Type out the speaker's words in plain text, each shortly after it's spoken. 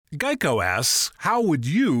Geico asks, how would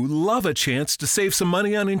you love a chance to save some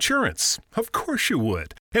money on insurance? Of course you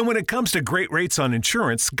would. And when it comes to great rates on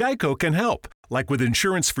insurance, Geico can help. Like with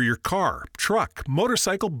insurance for your car, truck,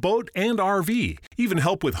 motorcycle, boat, and RV. Even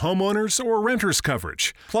help with homeowners or renters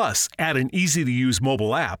coverage. Plus, add an easy-to-use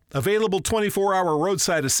mobile app, available 24-hour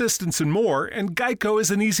roadside assistance and more, and Geico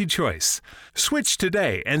is an easy choice. Switch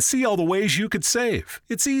today and see all the ways you could save.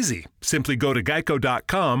 It's easy. Simply go to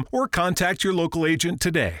geico.com or contact your local agent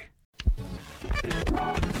today.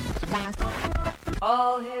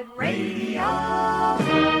 All Hit Radio.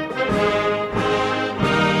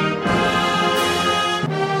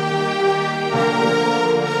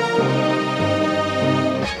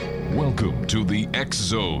 Welcome to the X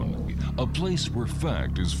Zone, a place where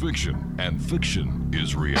fact is fiction and fiction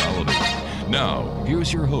is reality. Now,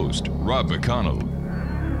 here's your host, Rob McConnell.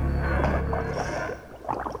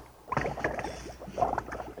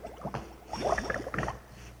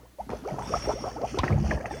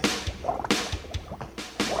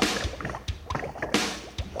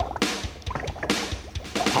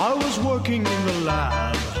 I was working in the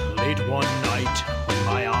lab late one night when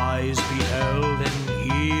my eyes beheld an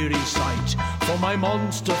eerie sight. For my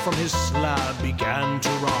monster from his slab began to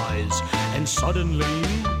rise, and suddenly,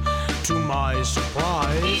 to my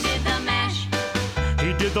surprise, he did the mash.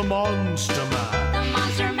 He did the monster mash. The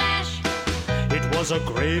monster mash. It was a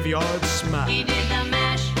graveyard smash. He did the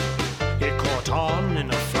mash. It caught on in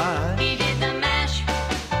a flash. He did the mash.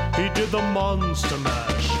 He did the monster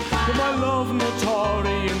mash. From my love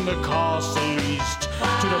Notari in the castle east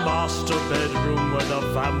to the master bedroom where the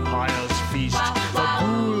vampires feast. The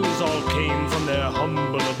ghouls all came from their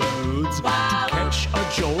humble abodes to catch a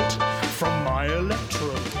jolt from my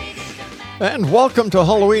electrode. And welcome to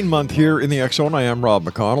Halloween month here in the X Zone. I am Rob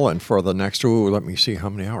McConnell, and for the next, let me see how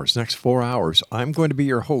many hours, next 4 hours, I'm going to be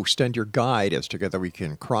your host and your guide as together we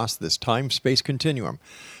can cross this time-space continuum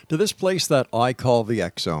to this place that I call the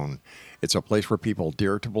X Zone. It's a place where people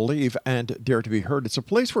dare to believe and dare to be heard. It's a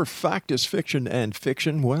place where fact is fiction, and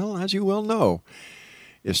fiction, well, as you well know,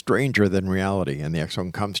 is stranger than reality. And the X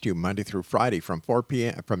Zone comes to you Monday through Friday from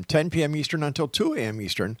 10 p.m. Eastern until 2 a.m.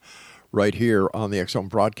 Eastern, right here on the X Zone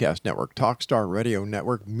Broadcast Network, Talkstar Radio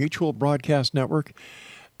Network, Mutual Broadcast Network,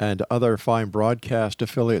 and other fine broadcast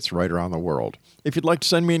affiliates right around the world. If you'd like to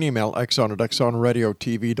send me an email, xzone at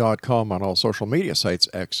xzoneradiotv.com, on all social media sites,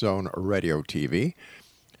 Xzone Radio TV.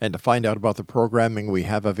 And to find out about the programming we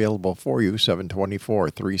have available for you, 724,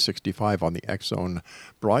 365 on the X Zone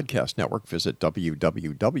Broadcast Network, visit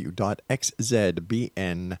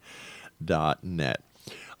www.xzbn.net.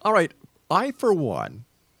 All right, I, for one,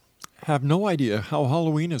 have no idea how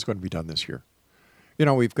Halloween is going to be done this year. You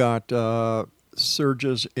know, we've got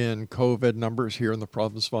surges in COVID numbers here in the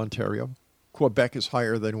province of Ontario. Quebec is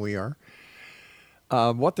higher than we are.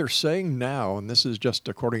 What they're saying now, and this is just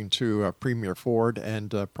according to Premier Ford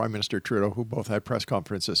and Prime Minister Trudeau, who both had press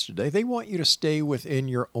conferences today, they want you to stay within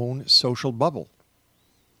your own social bubble.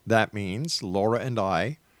 That means Laura and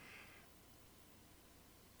I,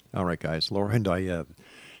 all right, guys, Laura and I,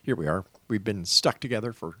 here we are. We've been stuck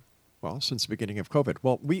together since the beginning of COVID.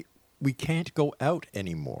 Well, we can't go out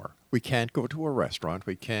anymore. We can't go to a restaurant.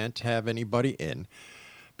 We can't have anybody in.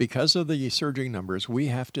 Because of the surging numbers, we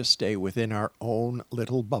have to stay within our own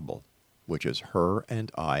little bubble, which is her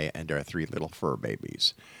and I and our 3 little fur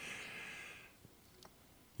babies.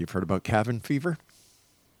 You've heard about cabin fever?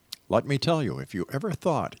 Let me tell you, if you ever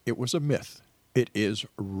thought it was a myth, it is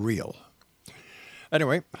real.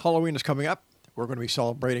 Anyway, Halloween is coming up. We're going to be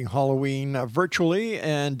celebrating Halloween virtually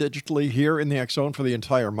and digitally here in the X Zone for the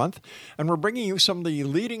entire month. And we're bringing you some of the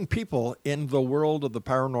leading people in the world of the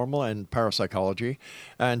paranormal and parapsychology.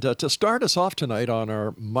 And to start us off tonight on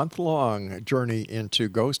our month-long journey into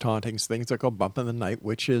ghost hauntings, things that go bump in the night,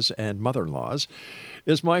 witches, and mother-in-laws,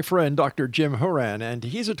 is my friend, Dr. Jim Houran. And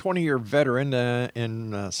he's a 20-year veteran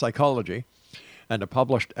in psychology and a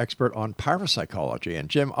published expert on parapsychology. And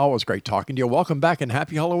Jim, always great talking to you. Welcome back and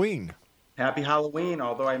happy Halloween. Happy Halloween,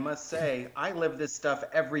 although I must say, I live this stuff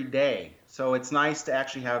every day. So it's nice to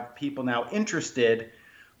actually have people now interested.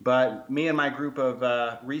 But me and my group of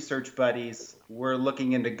research buddies, we're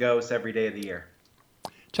looking into ghosts every day of the year.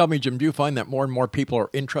 Tell me, Jim, do you find that more and more people are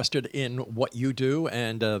interested in what you do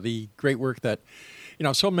and the great work that,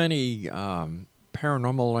 so many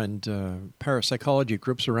paranormal and parapsychology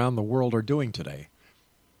groups around the world are doing today?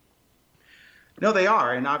 No, they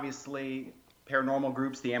are. And obviously, paranormal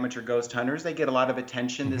groups, the amateur ghost hunters, they get a lot of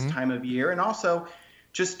attention this time of year, and also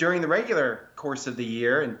just during the regular course of the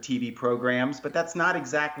year and TV programs, but that's not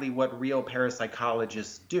exactly what real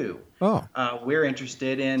parapsychologists do. We're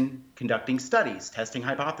interested in conducting studies, testing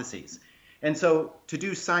hypotheses. And so to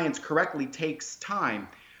do science correctly takes time.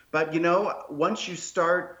 But, once you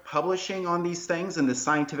start publishing on these things in the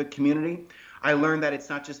scientific community, I learned that it's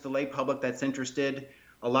not just the lay public that's interested.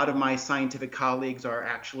 A lot of my scientific colleagues are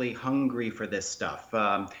actually hungry for this stuff.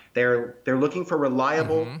 They're looking for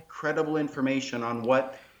reliable, credible information on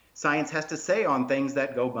what science has to say on things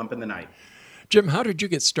that go bump in the night. Jim, how did you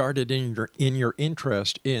get started in your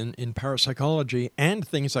interest in parapsychology and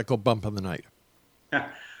things that go bump in the night?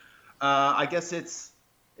 I guess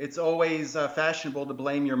it's always fashionable to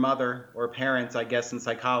blame your mother or parents, I guess, in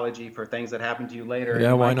psychology for things that happen to you later.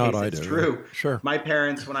 Yeah, why not? I It's do. true. Sure. My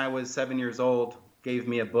parents, when I was 7 years old, gave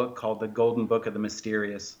me a book called The Golden Book of the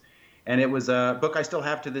Mysterious. And it was a book I still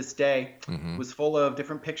have to this day. It was full of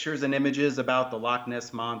different pictures and images about the Loch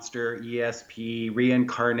Ness Monster, ESP,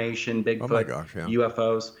 reincarnation, Bigfoot, Oh my gosh, yeah.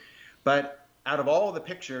 UFOs. But out of all the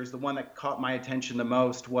pictures, the one that caught my attention the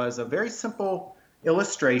most was a very simple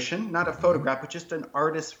illustration, not a photograph, but just an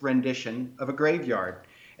artist's rendition of a graveyard.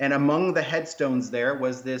 And among the headstones there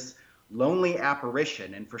was this lonely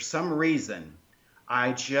apparition. And for some reason,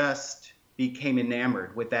 I just became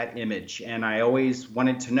enamored with that image. And I always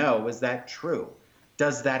wanted to know, is that true?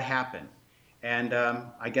 Does that happen? And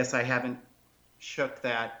I guess I haven't shook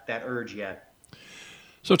that urge yet.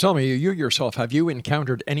 So tell me, you yourself, have you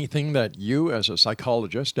encountered anything that you as a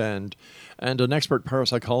psychologist and an expert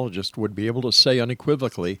parapsychologist would be able to say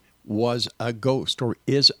unequivocally was a ghost or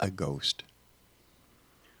is a ghost?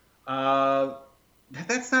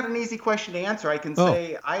 That's not an easy question to answer. I can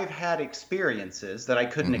say I've had experiences that I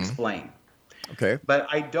couldn't explain. Okay. But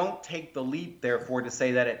I don't take the leap, therefore, to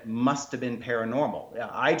say that it must have been paranormal.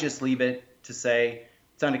 I just leave it to say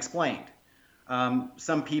it's unexplained.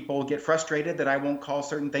 Some people get frustrated that I won't call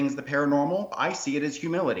certain things the paranormal. I see it as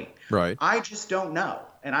humility. Right. I just don't know.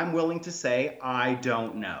 And I'm willing to say I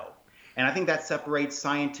don't know. And I think that separates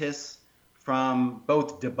scientists from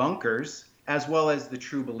both debunkers as well as the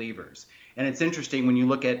true believers. And it's interesting when you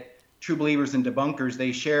look at true believers and debunkers,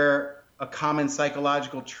 they share a common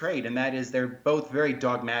psychological trait, and that is they're both very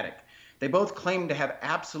dogmatic. They both claim to have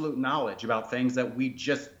absolute knowledge about things that we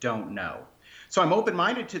just don't know. So I'm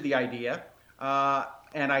open-minded to the idea,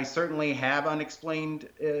 and I certainly have unexplained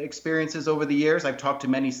experiences over the years. I've talked to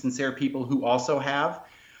many sincere people who also have,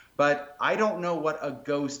 but I don't know what a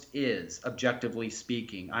ghost is, objectively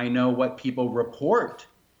speaking. I know what people report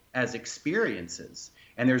as experiences,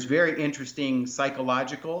 and there's very interesting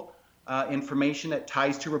psychological information that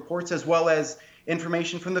ties to reports as well as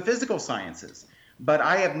information from the physical sciences. But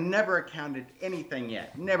I have never encountered anything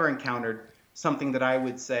yet, never encountered something that I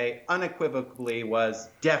would say unequivocally was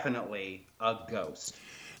definitely a ghost.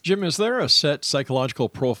 Jim, is there a set psychological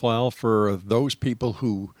profile for those people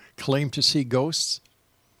who claim to see ghosts?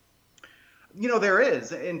 There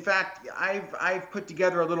is. In fact, I've put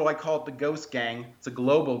together a little, I call it the Ghost Gang. It's a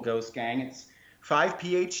global ghost gang. It's 5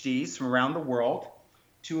 PhDs from around the world.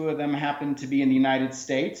 2 of them happen to be in the United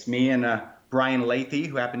States, me and Brian Laythe,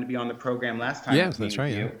 who happened to be on the program last time. Yes, that's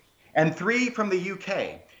right. Yeah. And 3 from the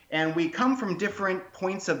UK. And we come from different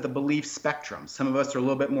points of the belief spectrum. Some of us are a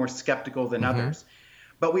little bit more skeptical than others.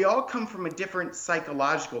 But we all come from a different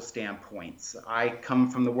psychological standpoints. I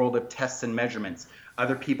come from the world of tests and measurements,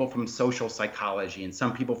 other people from social psychology, and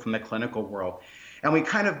some people from the clinical world. And we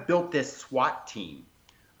kind of built this SWAT team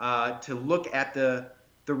to look at the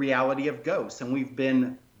reality of ghosts. And we've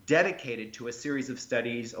been dedicated to a series of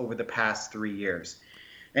studies over the past 3 years.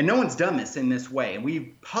 And no one's done this in this way. And we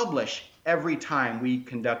publish every time we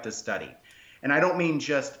conduct a study. And I don't mean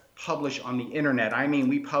just publish on the internet. I mean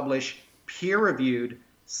we publish peer-reviewed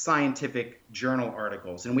scientific journal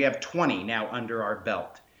articles. And we have 20 now under our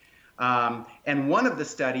belt. And one of the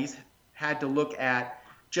studies had to look at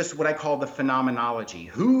just what I call the phenomenology.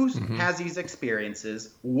 Who has these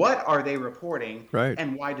experiences? What are they reporting? Right.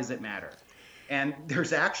 And why does it matter? And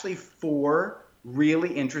there's actually 4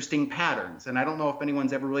 really interesting patterns. And I don't know if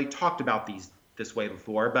anyone's ever really talked about these this way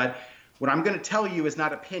before, but what I'm going to tell you is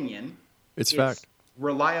not opinion. It's fact.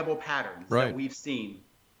 Reliable patterns that we've seen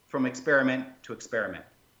from experiment to experiment.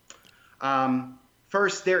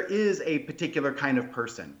 First, there is a particular kind of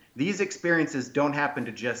person. These experiences don't happen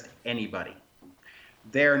to just anybody.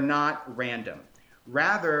 They're not random.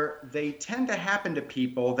 Rather, they tend to happen to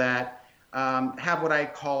people that have what I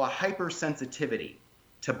call a hypersensitivity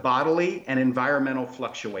to bodily and environmental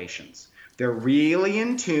fluctuations. They're really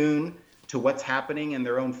in tune to what's happening in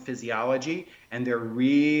their own physiology, and they're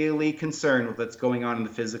really concerned with what's going on in the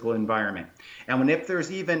physical environment. And if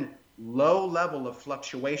there's even low level of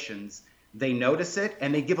fluctuations, they notice it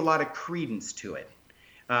and they give a lot of credence to it.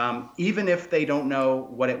 Even if they don't know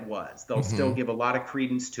what it was, they'll still give a lot of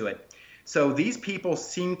credence to it. So these people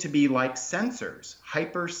seem to be like sensors,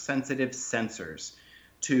 hypersensitive sensors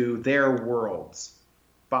to their worlds,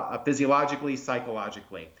 physiologically,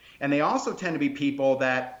 psychologically. And they also tend to be people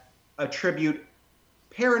that attribute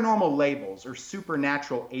paranormal labels or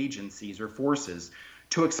supernatural agencies or forces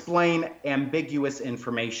to explain ambiguous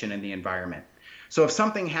information in the environment. So if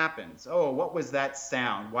something happens, oh, what was that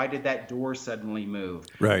sound? Why did that door suddenly move?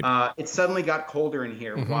 Right. It suddenly got colder in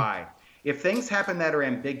here. Why? If things happen that are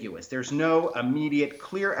ambiguous, there's no immediate,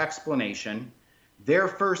 clear explanation. Their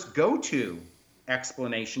first go-to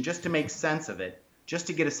explanation, just to make sense of it, just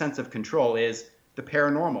to get a sense of control, is the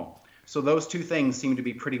paranormal. So those two things seem to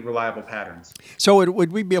be pretty reliable patterns. So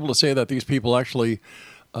would we be able to say that these people actually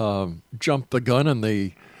jump the gun and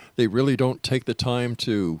they really don't take the time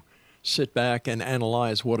to sit back and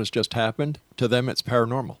analyze what has just happened? To them, it's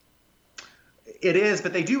paranormal. It is,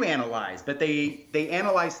 but they do analyze. But they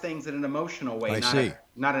analyze things in an emotional way,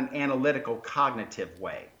 not an analytical, cognitive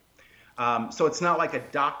way. So it's not like a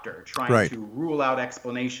doctor trying to rule out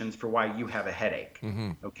explanations for why you have a headache.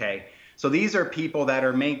 Okay? So these are people that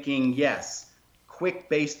are making, yes,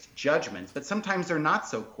 quick-based judgments, but sometimes they're not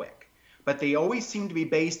so quick. But they always seem to be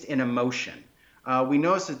based in emotion. We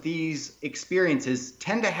notice that these experiences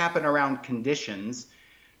tend to happen around conditions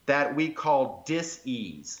that we call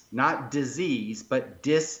dis-ease, not disease, but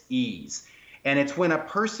dis-ease. And it's when a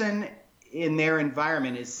person in their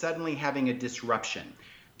environment is suddenly having a disruption.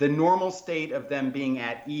 The normal state of them being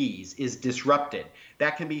at ease is disrupted.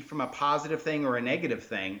 That can be from a positive thing or a negative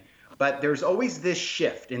thing, but there's always this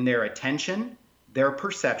shift in their attention, their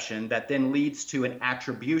perception, that then leads to an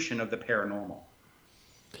attribution of the paranormal.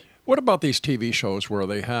 What about these TV shows where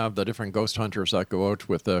they have the different ghost hunters that go out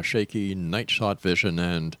with the shaky night shot vision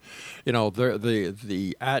and, you know,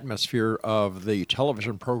 the atmosphere of the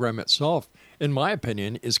television program itself, in my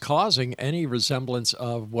opinion, is causing any resemblance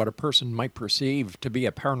of what a person might perceive to be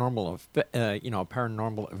a paranormal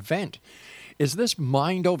event. Is this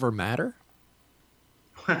mind over matter?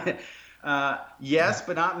 Yes,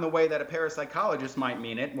 but not in the way that a parapsychologist might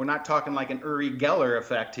mean it. We're not talking like an Uri Geller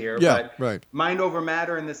effect here, but right. Mind over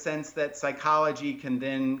matter in the sense that psychology can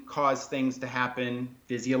then cause things to happen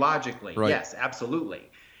physiologically. Right. Yes, absolutely.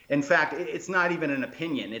 In fact, it's not even an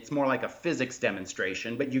opinion. It's more like a physics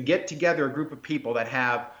demonstration. But you get together a group of people that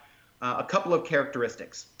have a couple of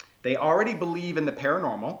characteristics. They already believe in the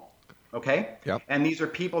paranormal, okay? Yep. And these are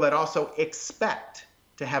people that also expect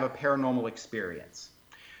to have a paranormal experience.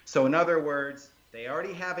 So in other words, they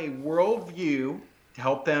already have a worldview to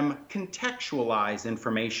help them contextualize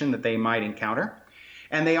information that they might encounter.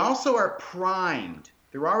 And they also are primed.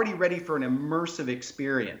 They're already ready for an immersive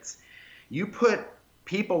experience. You put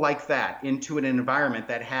people like that into an environment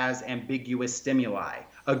that has ambiguous stimuli,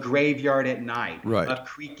 a graveyard at night, a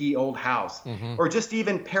creaky old house, or just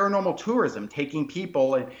even paranormal tourism, taking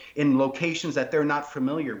people in locations that they're not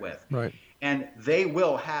familiar with. Right. And they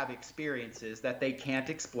will have experiences that they can't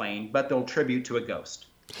explain, but they'll attribute to a ghost.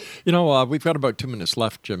 You know, we've got about 2 minutes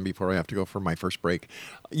left, Jim, before I have to go for my first break.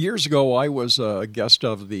 Years ago, I was a guest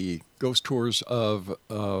of the ghost tours of,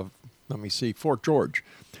 Fort George.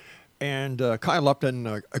 And Kyle Upton,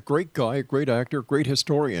 a great guy, a great actor, great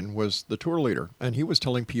historian, was the tour leader. And he was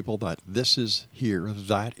telling people that this is here,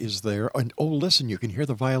 that is there. And, oh, listen, you can hear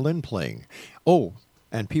the violin playing. Oh,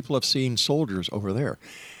 and people have seen soldiers over there.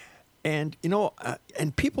 And, you know,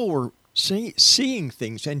 and people were seeing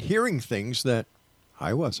things and hearing things that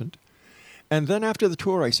I wasn't. And then after the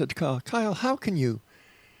tour, I said to Kyle, how can you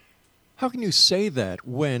say that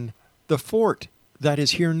when the fort that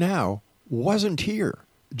is here now wasn't here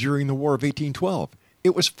during the War of 1812?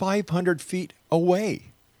 It was 500 feet away.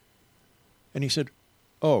 And he said,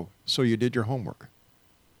 oh, so you did your homework.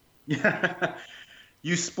 Yeah.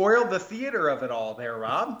 You spoiled the theater of it all there,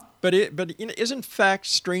 Rob. But isn't fact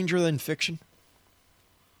stranger than fiction?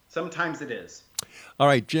 Sometimes it is. All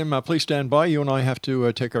right, Jim, please stand by. You and I have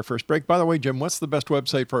to take our first break. By the way, Jim, what's the best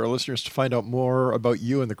website for our listeners to find out more about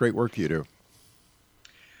you and the great work you do?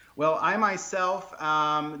 Well, I myself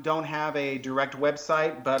don't have a direct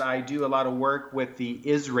website, but I do a lot of work with the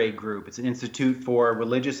ISRAE group. It's an Institute for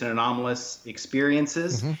Religious and Anomalous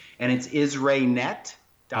Experiences, and it's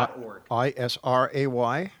ISRAEnet.org.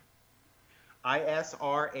 ISRAY?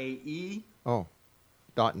 ISRAE. Oh,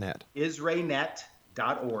 .net.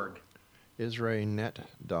 ISRAEnet.org.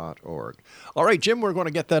 ISRAEnet.org. All right, Jim, we're going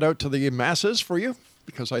to get that out to the masses for you,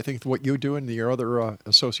 because I think what you do and your other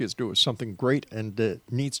associates do is something great and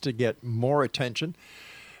needs to get more attention.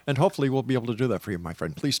 And hopefully we'll be able to do that for you, my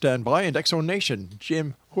friend. Please stand by. And X-Zone Nation,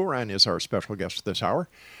 Jim Houran is our special guest this hour.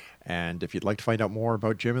 And if you'd like to find out more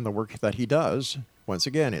about Jim and the work that he does, Once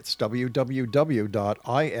again, it's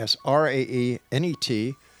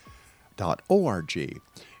www.israenet.org.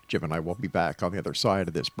 Jim and I will be back on the other side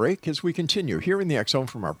of this break as we continue here in the X Zone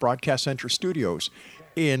from our Broadcast Center studios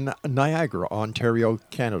in Niagara, Ontario,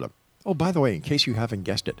 Canada. Oh, by the way, in case you haven't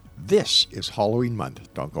guessed it, this is Halloween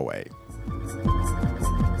month. Don't go away.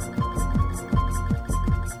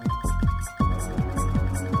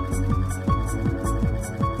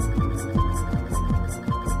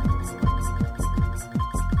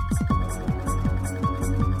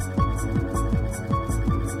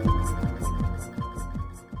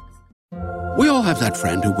 We all have that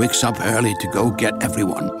friend who wakes up early to go get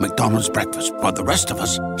everyone McDonald's breakfast, while the rest of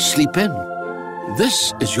us sleep in.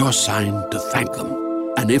 This is your sign to thank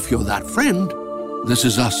them. And if you're that friend, this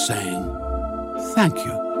is us saying thank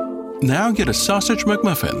you. Now get a sausage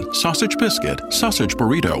McMuffin, sausage biscuit, sausage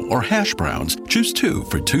burrito, or hash browns. Choose 2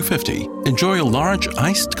 for $2.50. Enjoy a large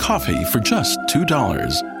iced coffee for just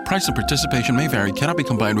 $2. Price and participation may vary. Cannot be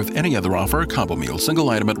combined with any other offer or combo meal. Single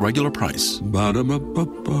item at regular price.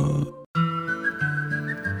 Ba-da-ba-ba-ba.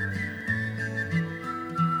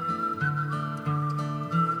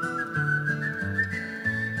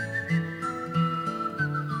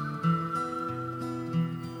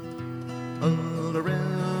 All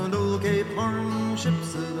around old Cape Horn,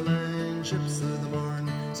 ships of the line, ships of the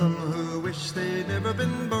morn. Some who wish they'd never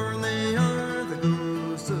been born, they are the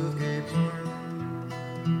ghosts of Cape Horn.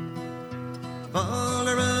 All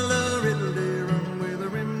around a riddle-de-rum with a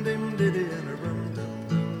rim-dim-diddy and a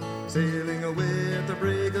rum-dum-dum. Sailing away at the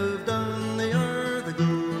break of dawn, they are the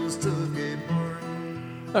ghosts of Cape Horn.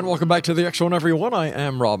 And welcome back to the X Zone, everyone. I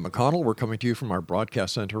am Rob McConnell. We're coming to you from our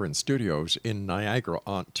broadcast center and studios in Niagara,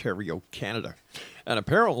 Ontario, Canada. And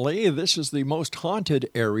apparently, this is the most haunted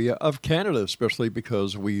area of Canada, especially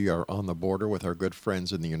because we are on the border with our good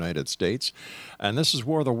friends in the United States. And this is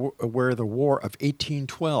where the War of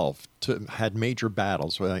 1812 had major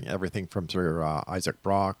battles, everything from Sir Isaac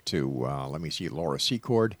Brock to, Laura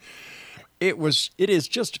Secord. It is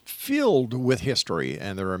just filled with history,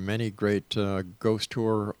 and there are many great ghost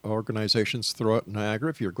tour organizations throughout Niagara.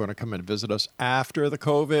 If you're going to come and visit us after the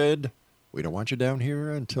COVID, we don't want you down here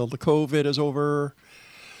until the COVID is over.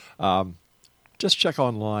 Just check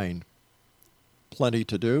online. Plenty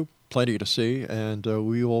to do, plenty to see, and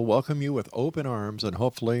we will welcome you with open arms and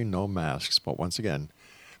hopefully no masks. But once again,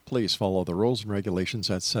 please follow the rules and regulations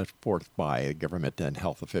that's set forth by government and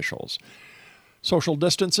health officials. Social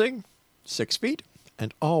distancing, 6 feet,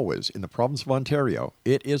 and always in the province of Ontario,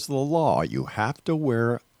 it is the law. You have to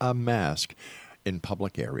wear a mask in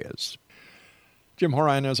public areas. Jim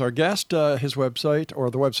Houran is our guest. His website,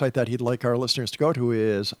 or the website that he'd like our listeners to go to,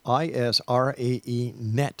 is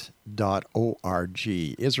israenet.org.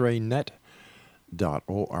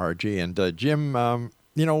 Israenet.org. And Jim,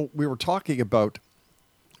 we were talking about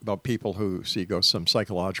people who see ghosts, some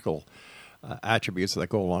psychological attributes that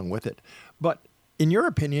go along with it. But in your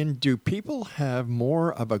opinion, do people have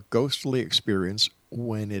more of a ghostly experience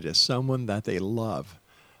when it is someone that they love,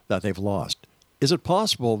 that they've lost? Is it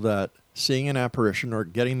possible that seeing an apparition or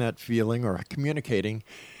getting that feeling or communicating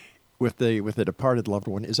with the departed loved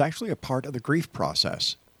one is actually a part of the grief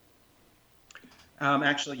process?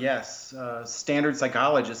 Actually, yes. Standard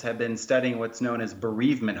psychologists have been studying what's known as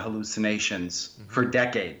bereavement hallucinations for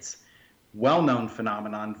decades. Well-known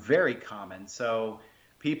phenomenon, very common. So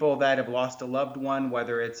people that have lost a loved one,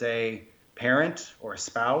 whether it's a parent or a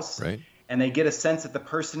spouse, right, and they get a sense that the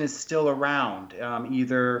person is still around.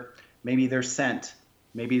 Either maybe they're sent,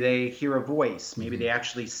 maybe they hear a voice, maybe they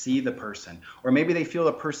actually see the person, or maybe they feel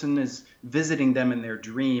the person is visiting them in their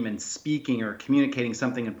dream and speaking or communicating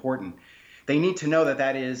something important. They need to know that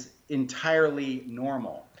that is entirely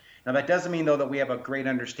normal. Now, that doesn't mean, though, that we have a great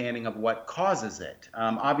understanding of what causes it.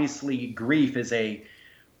 Obviously, grief is a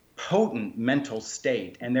potent mental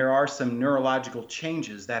state, and there are some neurological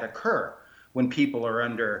changes that occur when people are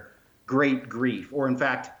under great grief, or in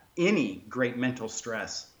fact, any great mental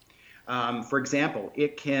stress. For example,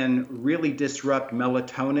 it can really disrupt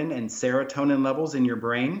melatonin and serotonin levels in your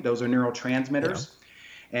brain. Those are neurotransmitters. Yeah.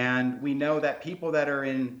 And we know that people that are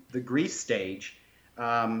in the grief stage,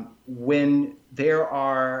 when there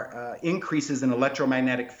are increases in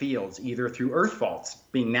electromagnetic fields, either through earth faults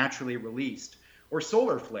being naturally released or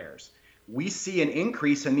solar flares, we see an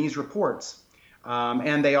increase in these reports.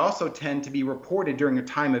 And they also tend to be reported during a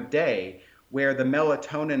time of day where the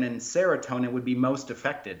melatonin and serotonin would be most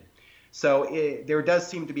affected. So there does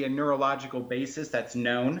seem to be a neurological basis that's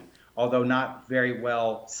known, although not very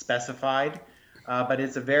well specified. But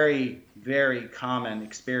it's a very, very common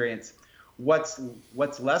experience. What's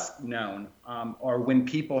less known are when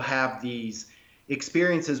people have these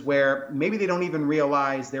experiences where maybe they don't even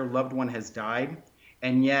realize their loved one has died,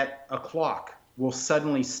 and yet a clock will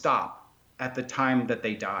suddenly stop at the time that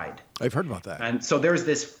they died. I've heard about that. And so there's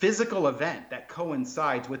this physical event that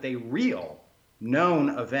coincides with a real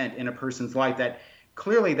known event in a person's life that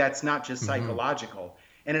clearly that's not just psychological.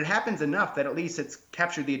 And it happens enough that at least it's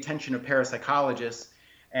captured the attention of parapsychologists.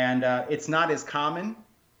 And it's not as common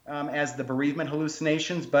as the bereavement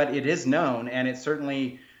hallucinations, but it is known, and it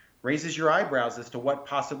certainly raises your eyebrows as to what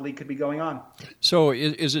possibly could be going on. So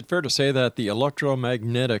is it fair to say that the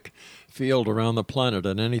electromagnetic field around the planet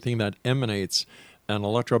and anything that emanates an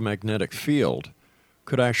electromagnetic field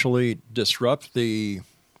could actually disrupt the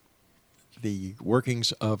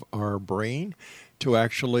workings of our brain to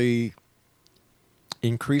actually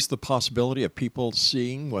increase the possibility of people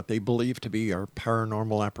seeing what they believe to be our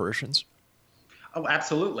paranormal apparitions? Oh,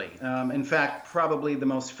 absolutely. In fact, probably the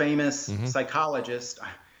most famous psychologist,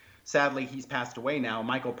 sadly, he's passed away now,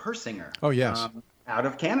 Michael Persinger. Oh, yes. Out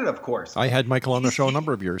of Canada, of course. I had Michael on the show a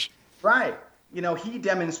number of years. Right. You know, he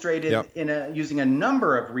demonstrated using a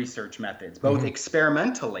number of research methods, both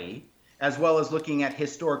experimentally as well as looking at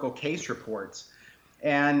historical case reports.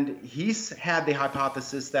 And he's had the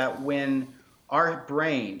hypothesis that when our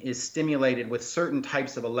brain is stimulated with certain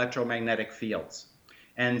types of electromagnetic fields,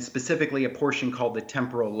 and specifically a portion called the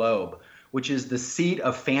temporal lobe, which is the seat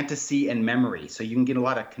of fantasy and memory. So you can get a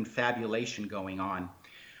lot of confabulation going on.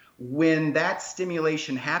 When that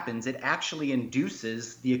stimulation happens, it actually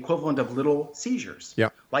induces the equivalent of little seizures,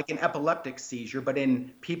 like an epileptic seizure, but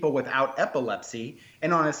in people without epilepsy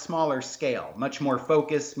and on a smaller scale, much more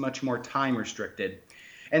focused, much more time restricted.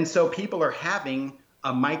 And so people are having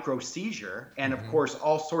a micro seizure and, of course,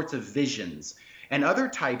 all sorts of visions and other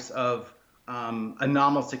types of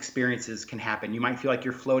anomalous experiences can happen. You might feel like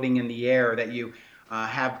you're floating in the air, that you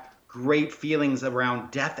have great feelings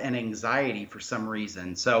around death and anxiety for some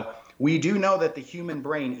reason. So we do know that the human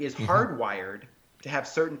brain is hardwired to have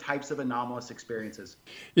certain types of anomalous experiences.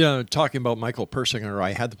 Yeah, talking about Michael Persinger,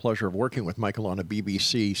 I had the pleasure of working with Michael on a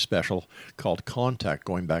BBC special called Contact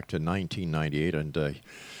going back to 1998.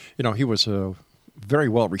 And, he was very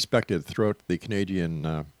well respected throughout the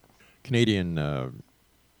Canadian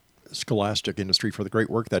scholastic industry for the great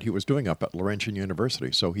work that he was doing up at Laurentian University.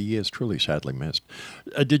 So he is truly sadly missed.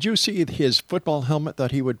 Did you see his football helmet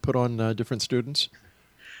that he would put on different students?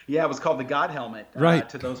 Yeah, it was called the God helmet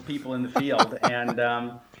to those people in the field. And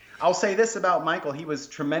I'll say this about Michael. He was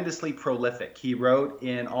tremendously prolific. He wrote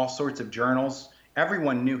in all sorts of journals.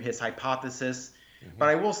 Everyone knew his hypothesis. But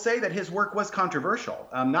I will say that his work was controversial.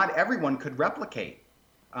 Not everyone could replicate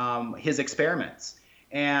his experiments.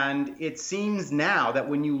 And it seems now that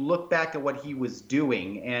when you look back at what he was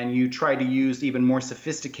doing and you try to use even more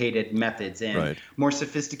sophisticated methods and more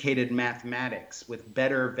sophisticated mathematics with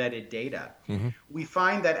better vetted data, we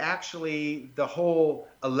find that actually the whole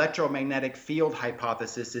electromagnetic field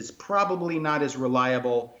hypothesis is probably not as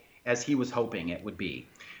reliable as he was hoping it would be.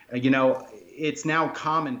 It's now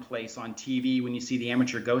commonplace on TV when you see the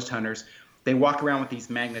amateur ghost hunters, they walk around with these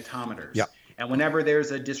magnetometers. And whenever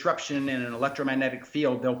there's a disruption in an electromagnetic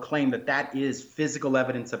field, they'll claim that that is physical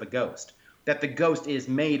evidence of a ghost, that the ghost is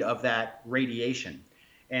made of that radiation.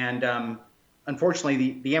 And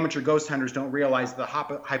unfortunately, the amateur ghost hunters don't realize the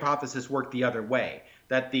hypothesis worked the other way,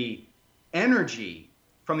 that the energy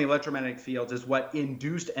from the electromagnetic fields is what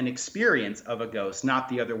induced an experience of a ghost, not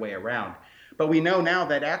the other way around. But we know now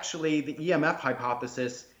that actually the EMF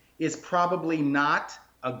hypothesis is probably not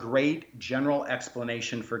a great general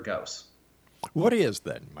explanation for ghosts. What is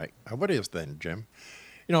then, Mike? What is then, Jim?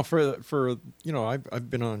 I've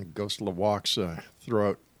been on ghost walks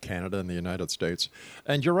throughout Canada and the United States,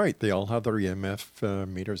 and you're right. They all have their EMF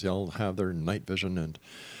meters. They all have their night vision, and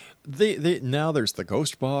they now there's the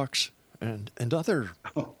ghost box and other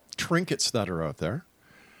trinkets that are out there.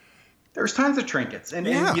 There's tons of trinkets. And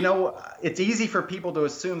it's easy for people to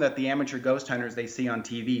assume that the amateur ghost hunters they see on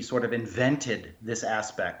TV sort of invented this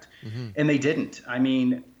aspect. And they didn't. I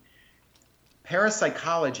mean,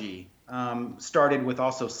 parapsychology started with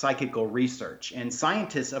also psychical research. And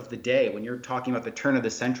scientists of the day, when you're talking about the turn of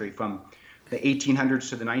the century from the 1800s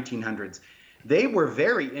to the 1900s, they were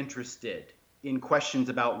very interested in questions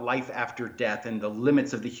about life after death and the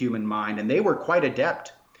limits of the human mind. And they were quite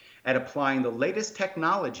adept at applying the latest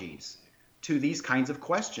technologies to these kinds of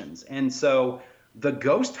questions. And so the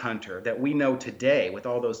ghost hunter that we know today with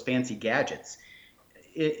all those fancy gadgets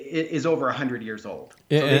is over 100 years old.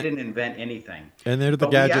 So they didn't invent anything. And they're the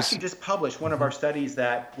but gadgets. We actually just published one of our studies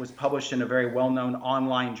that was published in a very well-known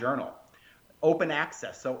online journal, open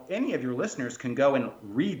access. So any of your listeners can go and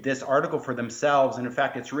read this article for themselves. And in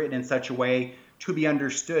fact, it's written in such a way to be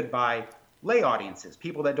understood by lay audiences,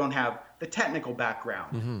 people that don't have the technical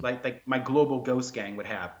background, like my global ghost gang would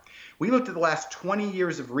have. We looked at the last 20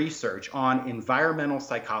 years of research on environmental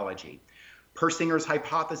psychology. Persinger's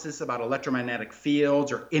hypothesis about electromagnetic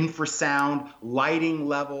fields or infrasound, lighting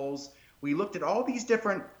levels. We looked at all these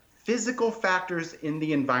different physical factors in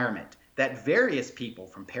the environment that various people,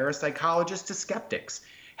 from parapsychologists to skeptics,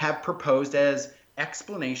 have proposed as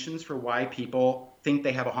explanations for why people think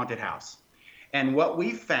they have a haunted house. And what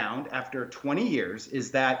we found after 20 years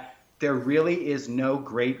is that there really is no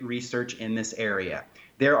great research in this area.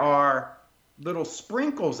 There are little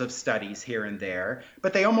sprinkles of studies here and there,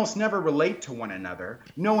 but they almost never relate to one another.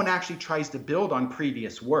 No one actually tries to build on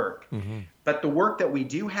previous work. But the work that we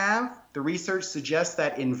do have, the research suggests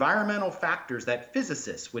that environmental factors that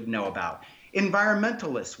physicists would know about,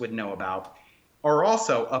 environmentalists would know about, are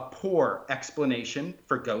also a poor explanation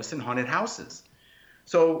for ghosts and haunted houses.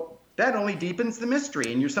 So that only deepens the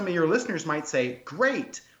mystery. And some of your listeners might say,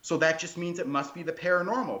 great, so that just means it must be the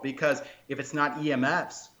paranormal, because if it's not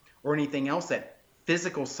EMFs or anything else that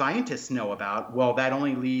physical scientists know about, well, that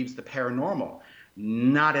only leaves the paranormal.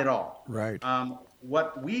 Not at all. Right.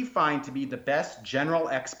 What we find to be the best general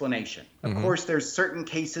explanation, of course, there's certain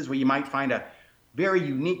cases where you might find a very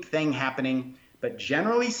unique thing happening, but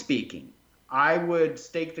generally speaking, I would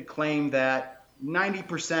stake the claim that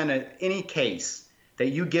 90% of any case that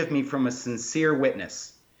you give me from a sincere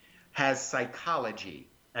witness has psychology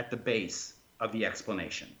at the base of the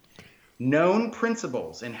explanation. Known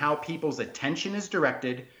principles in how people's attention is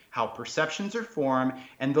directed, how perceptions are formed,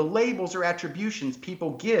 and the labels or attributions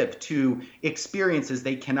people give to experiences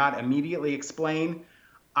they cannot immediately explain,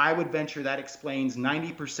 I would venture that explains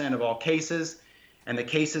 90% of all cases. And the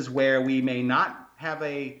cases where we may not have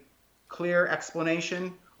a clear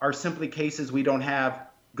explanation are simply cases we don't have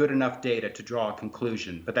good enough data to draw a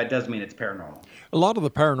conclusion, but that does mean it's paranormal. A lot of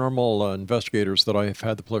the paranormal investigators that I've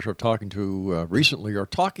had the pleasure of talking to recently are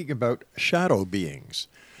talking about shadow beings,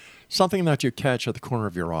 something that you catch at the corner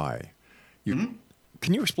of your eye.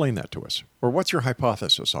 Can you explain that to us? Or what's your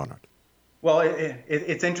hypothesis on it? Well,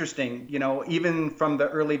 it's interesting. Even from the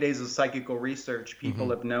early days of psychical research, people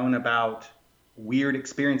have known about weird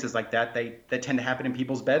experiences like that. That tend to happen in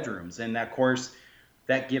people's bedrooms. And of course,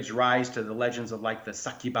 that gives rise to the legends of like the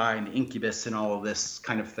succubi and the incubus and all of this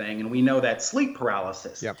kind of thing. And we know that sleep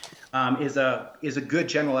paralysis is a good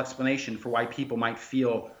general explanation for why people might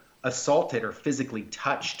feel assaulted or physically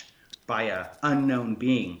touched by an unknown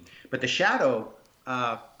being. But the shadow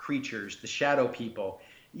creatures, the shadow people,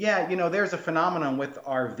 there's a phenomenon with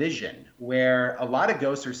our vision where a lot of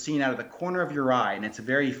ghosts are seen out of the corner of your eye, and it's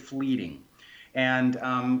very fleeting. And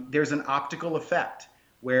there's an optical effect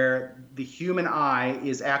where the human eye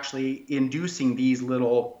is actually inducing these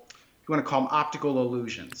little, you want to call them optical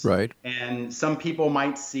illusions. Right. And some people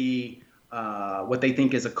might see what they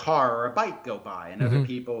think is a car or a bike go by, and other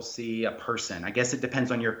people see a person. I guess it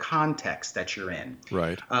depends on your context that you're in.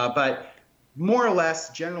 Right. But more or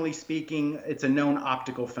less, generally speaking, it's a known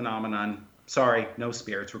optical phenomenon. Sorry, no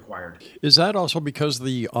spirits required. Is that also because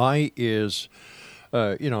the eye is,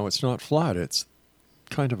 it's not flat, it's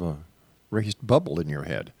kind of a raised bubble in your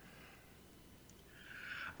head?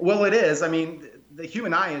 Well, it is. I mean, the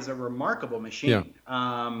human eye is a remarkable machine,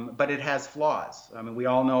 but it has flaws. I mean, we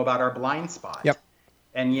all know about our blind spot. Yep.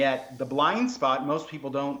 And yet the blind spot, most people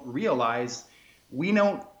don't realize, we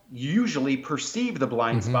don't usually perceive the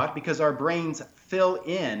blind spot because our brains fill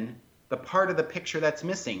in the part of the picture that's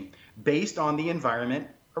missing based on the environment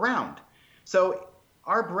around. So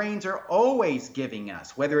our brains are always giving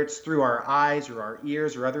us, whether it's through our eyes or our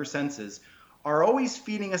ears or other senses, are always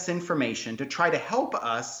feeding us information to try to help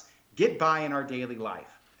us get by in our daily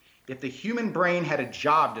life. If the human brain had a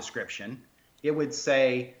job description, it would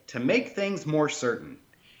say to make things more certain.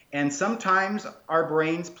 And sometimes our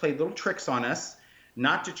brains play little tricks on us,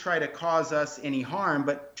 not to try to cause us any harm,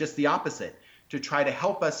 but just the opposite, to try to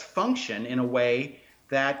help us function in a way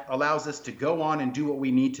that allows us to go on and do what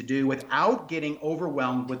we need to do without getting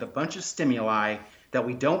overwhelmed with a bunch of stimuli that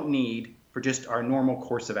we don't need for just our normal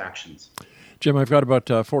course of actions. Jim, I've got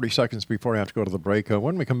about 40 seconds before I have to go to the break.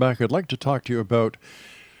 When we come back, I'd like to talk to you about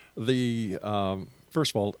the,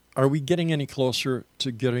 first of all, are we getting any closer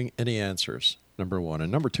to getting any answers, number one?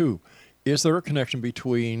 And number two, is there a connection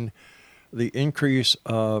between the increase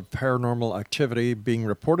of paranormal activity being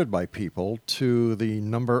reported by people to the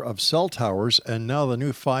number of cell towers and now the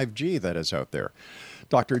new 5G that is out there?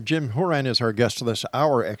 Dr. Jim Houran is our guest this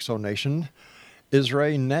hour, Exonation.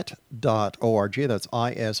 IsraEnet.org. That's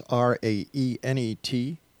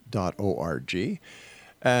IsraEnet.org.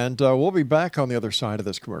 And we'll be back on the other side of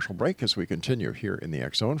this commercial break as we continue here in the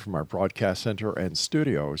X Zone from our broadcast center and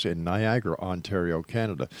studios in Niagara, Ontario,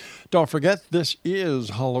 Canada. Don't forget, this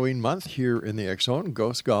is Halloween month here in the X Zone.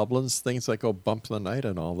 Ghosts, goblins, things that go bump in the night,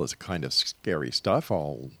 and all this kind of scary stuff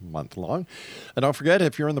all month long. And don't forget,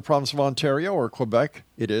 if you're in the province of Ontario or Quebec,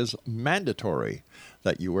 it is mandatory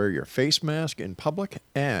that you wear your face mask in public,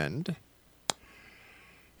 and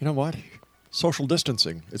you know what? Social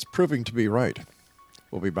distancing. It's proving to be right.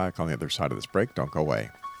 We'll be back on the other side of this break. Don't go away.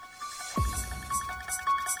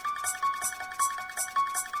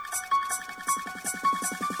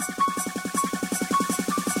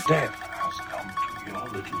 Death has come to your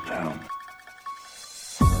little town.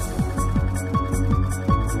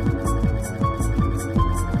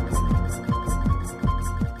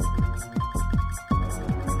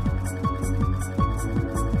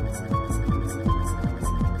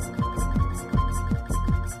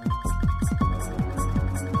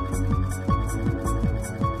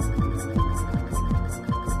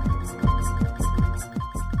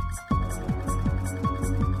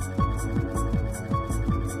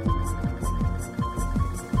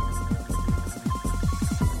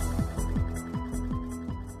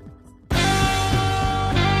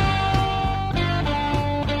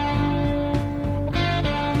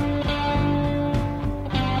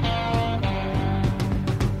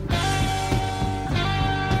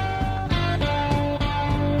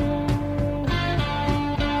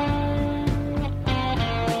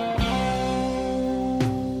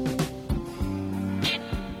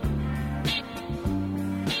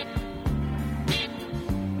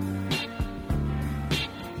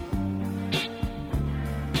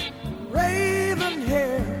 Raven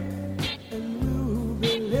hair and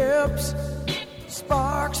ruby lips,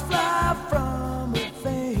 sparks fly from her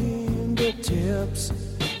fingertips,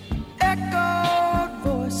 echoed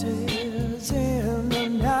voices in the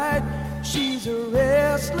night. She's a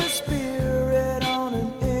restless spirit on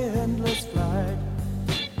an endless flight.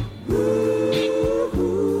 Ooh,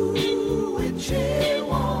 witchy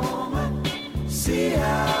woman, see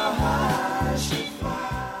how high she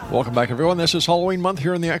flies. Welcome back, everyone. This is Halloween month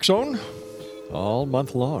here in the X Zone. All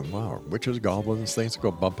month long. Wow. Witches, goblins, things that go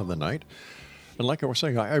bump in the night. And like I was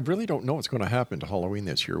saying, I really don't know what's going to happen to Halloween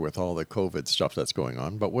this year with all the COVID stuff that's going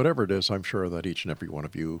on. But whatever it is, I'm sure that each and every one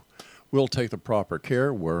of you will take the proper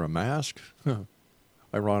care, wear a mask.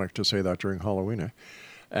 Ironic to say that during Halloween, eh?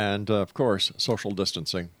 And, of course, social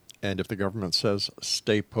distancing. And if the government says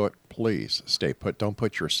stay put, please stay put. Don't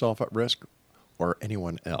put yourself at risk or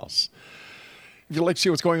anyone else. If you'd like to see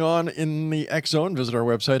what's going on in the X Zone, visit our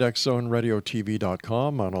website,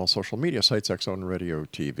 xzoneradiotv.com, on all social media sites, X Zone Radio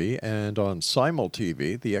TV, and on Simul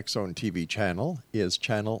TV, the X Zone TV channel is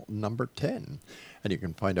channel number 10. And you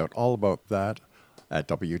can find out all about that at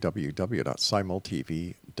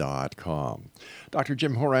www.simultv.com. Dr.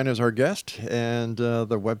 Jim Houran is our guest, and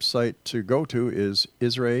the website to go to is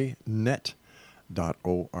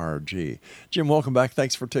israelnet.org. Jim, welcome back.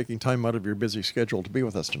 Thanks for taking time out of your busy schedule to be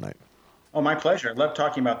with us tonight. Oh, my pleasure. I love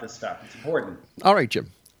talking about this stuff. It's important. All right,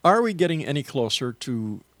 Jim. Are we getting any closer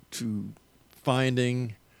to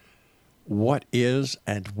finding what is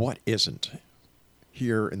and what isn't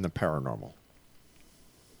here in the paranormal?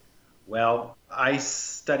 Well, I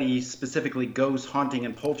study specifically ghosts, haunting,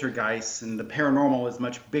 and poltergeists, and the paranormal is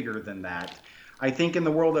much bigger than that. I think in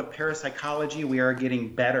the world of parapsychology, we are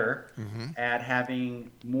getting better at having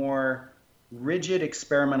more rigid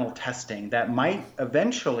experimental testing that might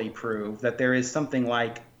eventually prove that there is something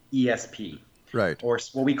like ESP, right, or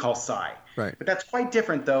what we call psi. Right. But that's quite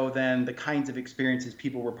different, though, than the kinds of experiences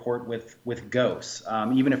people report with ghosts.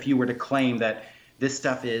 Even if you were to claim that this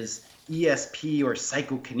stuff is ESP or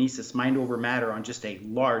psychokinesis, mind over matter, on just a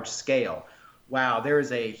large scale, wow, there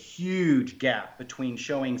is a huge gap between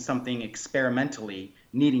showing something experimentally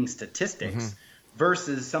needing statistics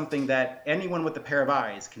versus something that anyone with a pair of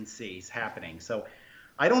eyes can see is happening. So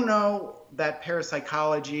I don't know that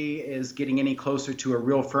parapsychology is getting any closer to a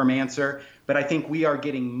real firm answer, but I think we are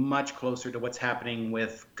getting much closer to what's happening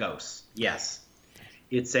with ghosts. Yes.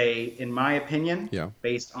 It's in my opinion,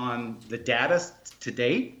 based on the data to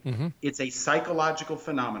date, it's a psychological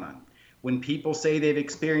phenomenon. When people say they've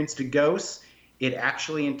experienced a ghost, it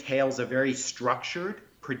actually entails a very structured,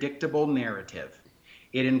 predictable narrative.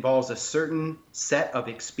 It involves a certain set of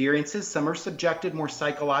experiences. Some are subjective, more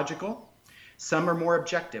psychological. Some are more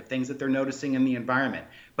objective, things that they're noticing in the environment.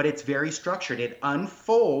 But it's very structured. It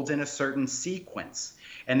unfolds in a certain sequence.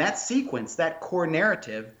 And that sequence, that core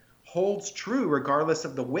narrative, holds true regardless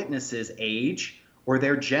of the witness's age or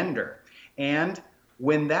their gender. And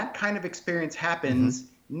when that kind of experience happens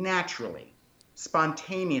naturally,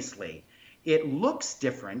 spontaneously, it looks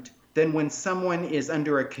different than when someone is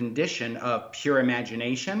under a condition of pure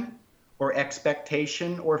imagination or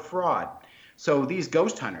expectation or fraud. So these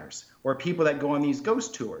ghost hunters or people that go on these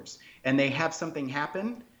ghost tours and they have something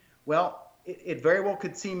happen, well, it very well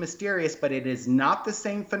could seem mysterious, but it is not the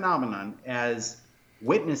same phenomenon as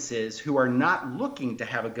witnesses who are not looking to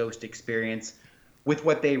have a ghost experience with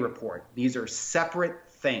what they report. These are separate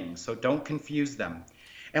things, so don't confuse them.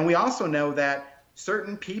 And we also know that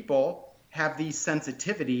certain people have these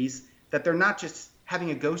sensitivities that they're not just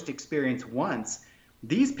having a ghost experience once.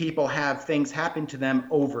 These people have things happen to them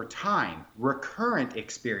over time, recurrent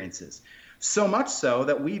experiences. So much so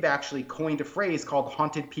that we've actually coined a phrase called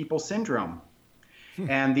haunted people syndrome.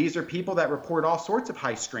 And these are people that report all sorts of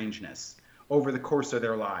high strangeness over the course of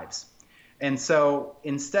their lives. And so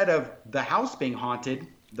instead of the house being haunted,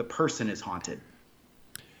 the person is haunted.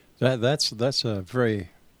 That's a very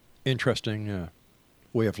interesting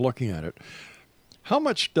way of looking at it. How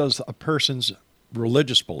much does a person's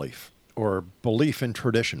religious belief or belief in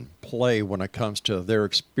tradition play when it comes to their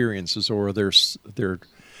experiences or their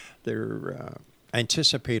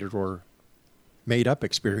anticipated or made-up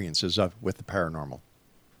experiences with the paranormal?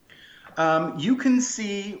 You can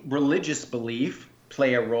see religious belief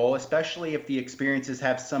play a role, especially if the experiences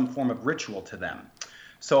have some form of ritual to them.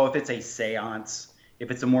 So if it's a seance,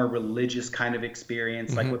 if it's a more religious kind of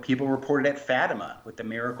experience, like what people reported at Fatima with the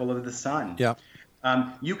miracle of the sun. Yeah.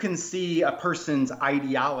 You can see a person's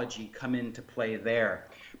ideology come into play there.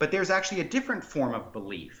 But there's actually a different form of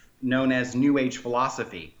belief known as New Age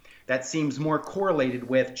philosophy that seems more correlated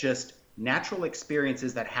with just natural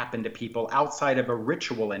experiences that happen to people outside of a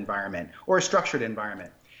ritual environment or a structured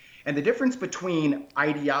environment. And the difference between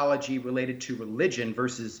ideology related to religion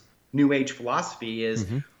versus New Age philosophy is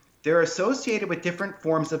they're associated with different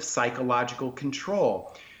forms of psychological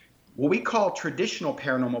control. What we call traditional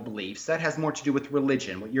paranormal beliefs, that has more to do with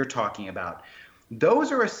religion, what you're talking about.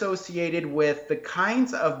 Those are associated with the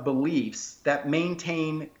kinds of beliefs that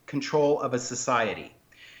maintain control of a society.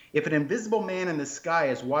 If an invisible man in the sky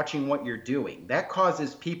is watching what you're doing, that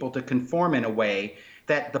causes people to conform in a way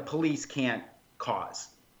that the police can't cause.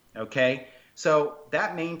 Okay? So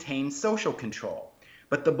that maintains social control.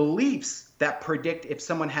 But the beliefs that predict if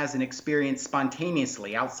someone has an experience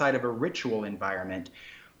spontaneously outside of a ritual environment,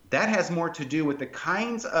 that has more to do with the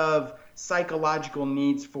kinds of psychological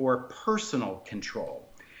needs for personal control.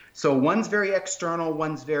 So one's very external,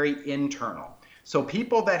 one's very internal. So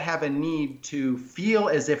people that have a need to feel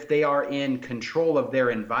as if they are in control of their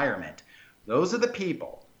environment, those are the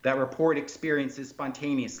people that report experiences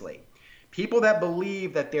spontaneously. People that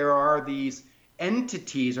believe that there are these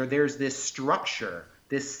entities or there's this structure,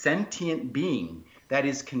 this sentient being that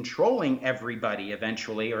is controlling everybody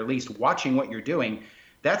eventually, or at least watching what you're doing,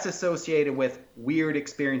 that's associated with weird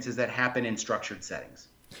experiences that happen in structured settings.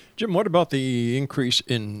 Jim, what about the increase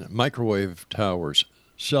in microwave towers,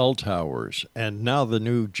 cell towers, and now the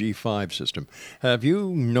new G5 system? Have you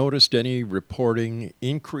noticed any reporting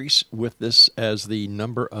increase with this as the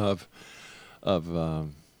number of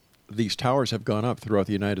these towers have gone up throughout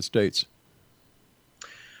the United States?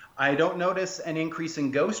 I don't notice an increase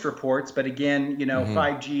in ghost reports, but again,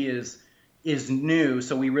 5G is new,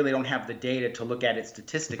 so we really don't have the data to look at it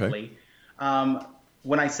statistically. Okay.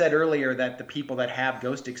 When I said earlier that the people that have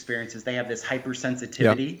ghost experiences, they have this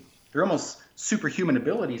hypersensitivity. Yeah. They're almost superhuman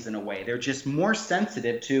abilities in a way. They're just more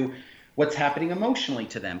sensitive to what's happening emotionally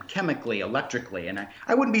to them, chemically, electrically. And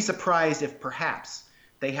I wouldn't be surprised if perhaps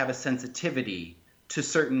they have a sensitivity to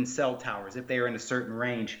certain cell towers if they are in a certain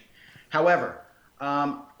range. However,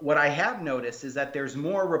 what I have noticed is that there's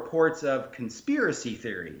more reports of conspiracy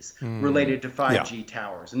theories related to 5G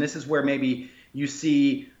towers. And this is where maybe you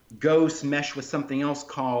see ghosts mesh with something else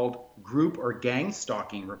called group or gang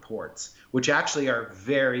stalking reports, which actually are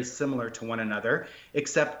very similar to one another,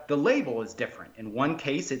 except the label is different. In one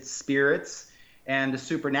case, it's spirits and the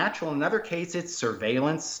supernatural. In another case, it's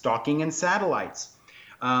surveillance, stalking, and satellites.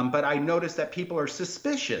 But I noticed that people are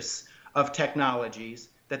suspicious of technologies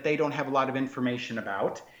that they don't have a lot of information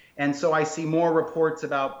about. And so I see more reports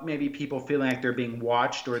about maybe people feeling like they're being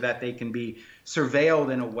watched or that they can be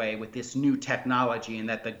surveilled in a way with this new technology and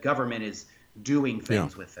that the government is doing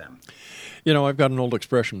things with them. I've got an old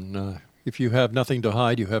expression, if you have nothing to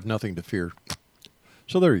hide, you have nothing to fear.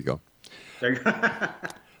 So there you go. There you go.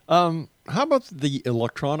 How about the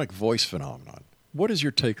electronic voice phenomenon? What is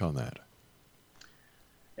your take on that?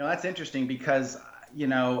 That's interesting because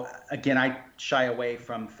again, I shy away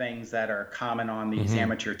from things that are common on these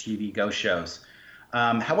amateur TV ghost shows.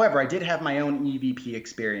 However, I did have my own EVP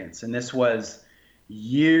experience, and this was,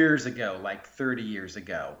 years ago, like 30 years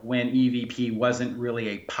ago, when EVP wasn't really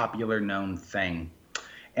a popular known thing.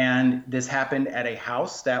 And this happened at a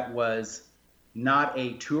house that was not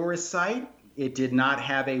a tourist site. It did not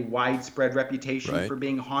have a widespread reputation for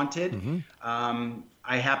being haunted.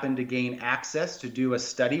 I happened to gain access to do a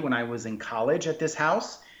study when I was in college at this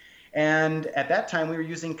house. And at that time, we were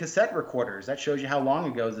using cassette recorders. That shows you how long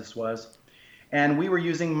ago this was. And we were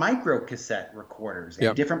using micro cassette recorders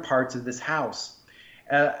in different parts of this house,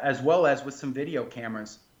 as well as with some video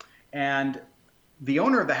cameras. And the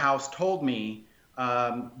owner of the house told me,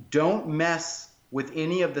 don't mess with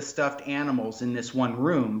any of the stuffed animals in this one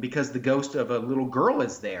room because the ghost of a little girl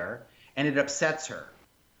is there and it upsets her.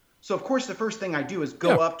 So, of course, the first thing I do is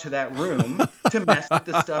go up to that room to mess with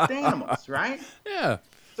the stuffed animals, right? Yeah.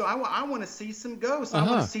 So I want to see some ghosts. I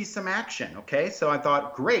want to see some action, okay? So I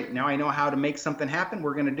thought, great, now I know how to make something happen.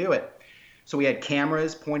 We're going to do it. So we had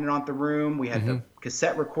cameras pointed on the room. We had the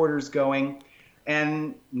cassette recorders going,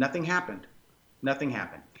 and nothing happened. Nothing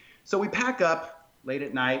happened. So we pack up late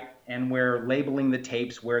at night, and we're labeling the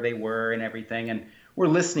tapes where they were and everything, and we're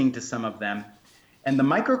listening to some of them. And the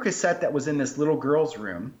microcassette that was in this little girl's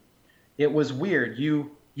room, it was weird.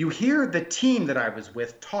 You hear the team that I was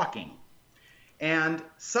with talking, and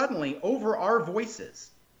suddenly over our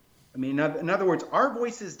voices, I mean, in other words, our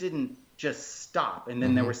voices didn't just stop and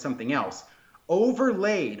then there was something else.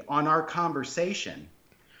 Overlaid on our conversation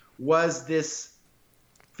was this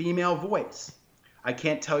female voice. I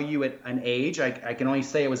can't tell you an age. I can only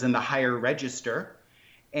say it was in the higher register.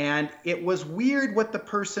 And it was weird what the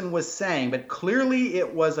person was saying, but clearly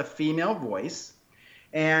it was a female voice.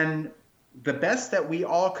 And the best that we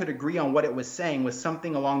all could agree on what it was saying was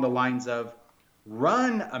something along the lines of,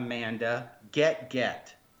 "Run, Amanda,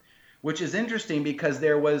 get," which is interesting because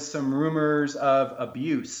there was some rumors of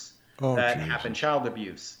abuse that happened, child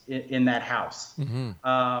abuse in that house.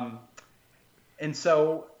 And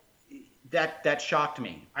so that shocked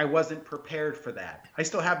me. I wasn't prepared for that. I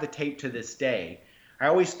still have the tape to this day. I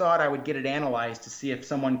always thought I would get it analyzed to see if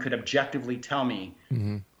someone could objectively tell me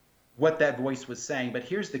what that voice was saying. But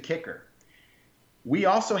here's the kicker. We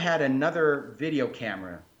also had another video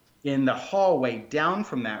camera in the hallway down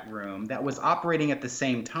from that room that was operating at the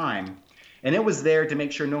same time. And it was there to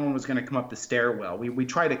make sure no one was going to come up the stairwell. We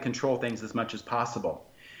try to control things as much as possible.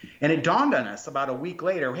 And it dawned on us about a week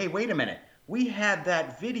later, hey, wait a minute. We had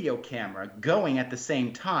that video camera going at the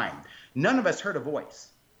same time. None of us heard a voice.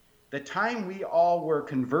 The time we all were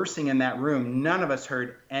conversing in that room, none of us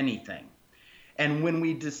heard anything. And when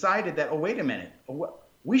we decided that, oh, wait a minute,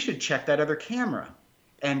 we should check that other camera.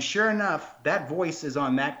 And sure enough, that voice is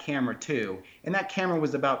on that camera too. And that camera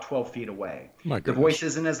was about 12 feet away. The voice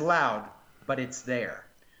isn't as loud, but it's there.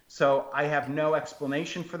 So I have no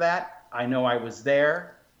explanation for that. I know I was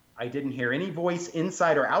there. I didn't hear any voice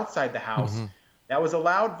inside or outside the house. That was a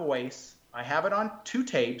loud voice. I have it on 2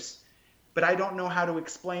 tapes, but I don't know how to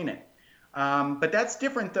explain it. But that's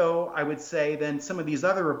different, though, I would say, than some of these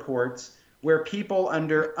other reports where people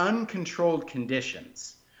under uncontrolled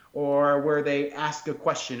conditions, or where they ask a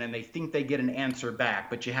question and they think they get an answer back,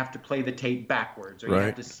 but you have to play the tape backwards or you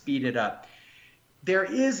have to speed it up. There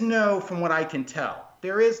is no, from what I can tell,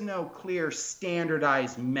 there is no clear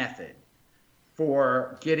standardized method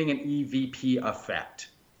for getting an EVP effect.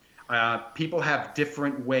 People have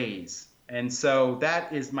different ways. And so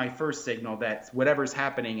that is my first signal that whatever's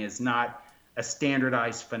happening is not a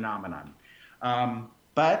standardized phenomenon.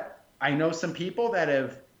 But I know some people that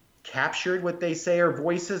have captured what they say are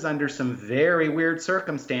voices under some very weird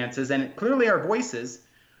circumstances, and it clearly are voices.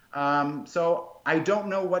 So I don't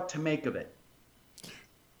know what to make of it.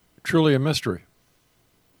 Truly a mystery.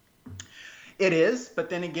 It is,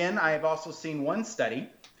 but then again, I have also seen one study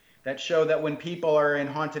that show that when people are in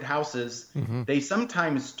haunted houses, they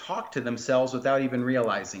sometimes talk to themselves without even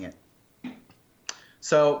realizing it.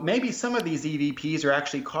 So maybe some of these EVPs are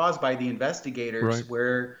actually caused by the investigators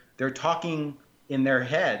where they're talking in their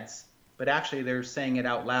heads, but actually they're saying it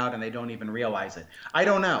out loud and they don't even realize it. I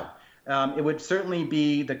don't know. It would certainly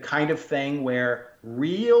be the kind of thing where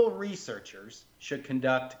real researchers should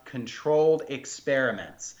conduct controlled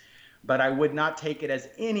experiments. But I would not take it as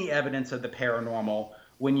any evidence of the paranormal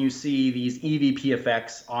when you see these EVP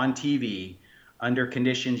effects on TV under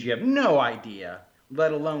conditions you have no idea,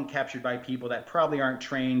 let alone captured by people that probably aren't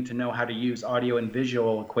trained to know how to use audio and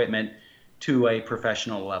visual equipment to a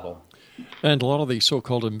professional level. And a lot of these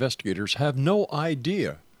so-called investigators have no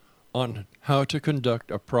idea on how to conduct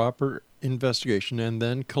a proper investigation and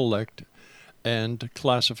then collect and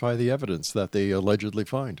classify the evidence that they allegedly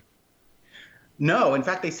find. No, in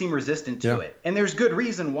fact, they seem resistant to it. And there's good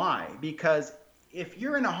reason why, because if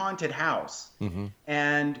you're in a haunted house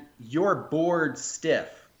and you're bored stiff,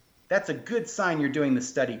 that's a good sign you're doing the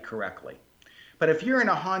study correctly. But if you're in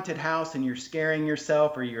a haunted house and you're scaring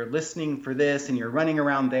yourself, or you're listening for this and you're running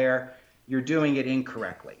around there, you're doing it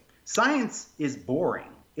incorrectly. Science is boring.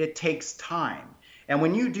 It takes time. And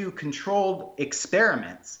when you do controlled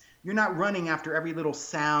experiments, you're not running after every little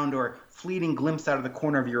sound or fleeting glimpse out of the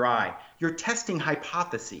corner of your eye. You're testing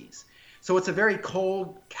hypotheses. So it's a very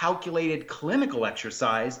cold, calculated clinical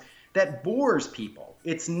exercise that bores people.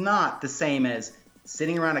 It's not the same as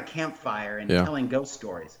sitting around a campfire and telling ghost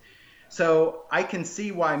stories. So I can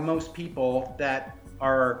see why most people that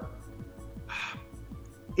are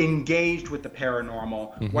engaged with the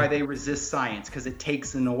paranormal, why they resist science, because it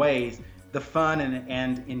takes in a way the fun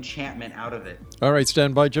and enchantment out of it. All right,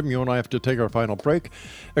 stand by, Jim. You and I have to take our final break.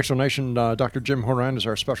 Explanation, Dr. Jim Houran is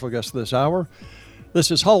our special guest this hour. This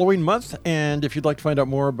is Halloween month, and if you'd like to find out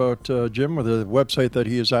more about Jim, or the website that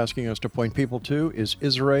he is asking us to point people to is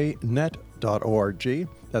israenet.org.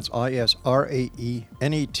 That's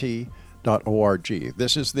ISRAENET.org.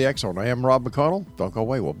 This is the X Zone. I am Rob McConnell. Don't go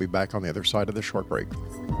away. We'll be back on the other side of the short break.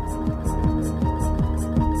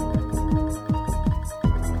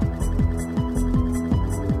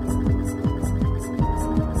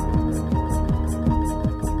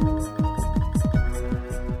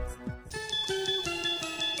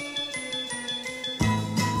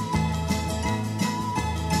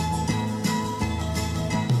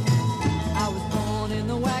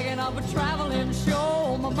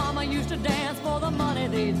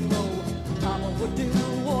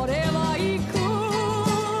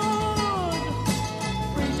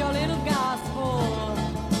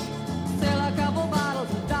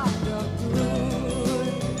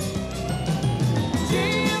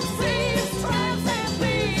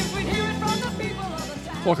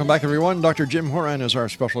 Welcome back, everyone. Dr. Jim Houran is our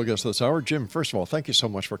special guest this hour. Jim, first of all, thank you so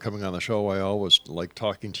much for coming on the show. I always like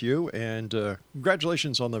talking to you, and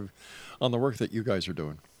congratulations on the work that you guys are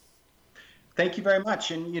doing. Thank you very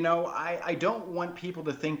much. And, I don't want people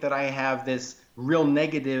to think that I have this real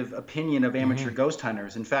negative opinion of amateur ghost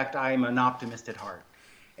hunters. In fact, I'm an optimist at heart.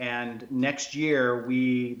 And next year,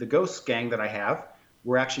 the ghost gang that I have,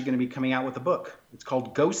 we're actually going to be coming out with a book. It's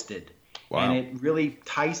called Ghosted. Wow. And it really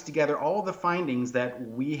ties together all the findings that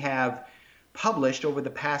we have published over the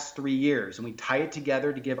past 3 years. And we tie it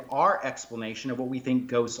together to give our explanation of what we think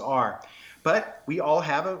ghosts are. But we all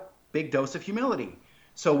have a big dose of humility.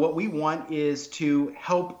 So what we want is to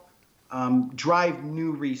help drive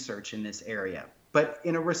new research in this area, but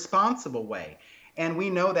in a responsible way. And we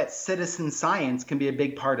know that citizen science can be a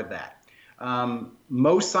big part of that.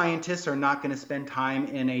 Most scientists are not going to spend time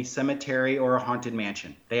in a cemetery or a haunted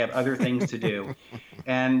mansion. They have other things to do.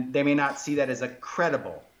 And they may not see that as a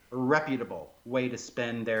credible, reputable way to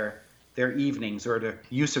spend their evenings or the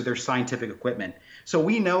use of their scientific equipment. So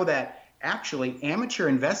we know that actually amateur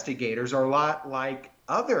investigators are a lot like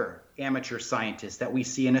other amateur scientists that we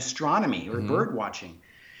see in astronomy or bird watching.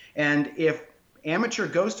 And if amateur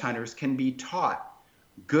ghost hunters can be taught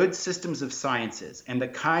good systems of sciences and the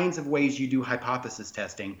kinds of ways you do hypothesis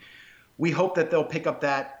testing, we hope that they'll pick up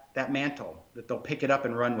that mantle, that they'll pick it up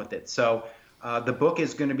and run with it. So the book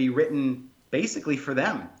is going to be written basically for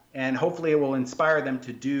them, and hopefully it will inspire them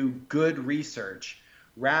to do good research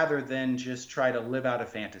rather than just try to live out a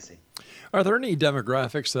fantasy. Are there any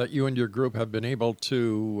demographics that you and your group have been able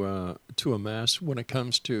to amass when it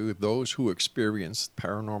comes to those who experience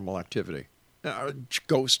paranormal activity?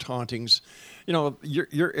 Ghost hauntings,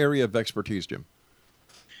 your area of expertise, Jim.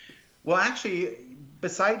 Well, actually,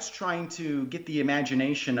 besides trying to get the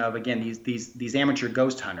imagination of, again, these amateur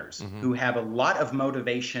ghost hunters who have a lot of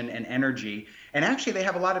motivation and energy, and actually they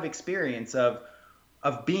have a lot of experience of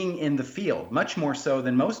being in the field, much more so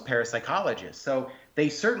than most parapsychologists. So they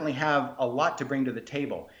certainly have a lot to bring to the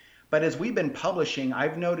table. But as we've been publishing,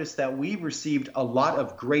 I've noticed that we've received a lot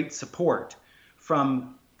of great support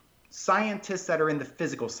from scientists that are in the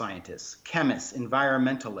physical scientists, chemists,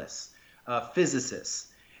 environmentalists, physicists,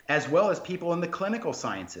 as well as people in the clinical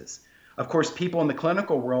sciences. Of course, people in the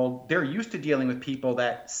clinical world, they're used to dealing with people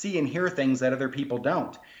that see and hear things that other people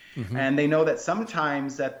don't. And they know that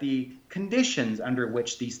sometimes that the conditions under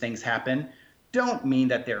which these things happen don't mean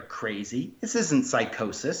that they're crazy. This isn't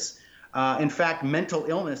psychosis. In fact, mental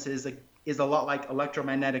illness is a lot like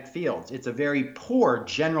electromagnetic fields. It's a very poor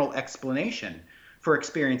general explanation for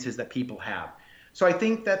experiences that people have. So I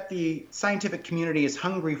think that the scientific community is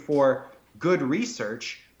hungry for good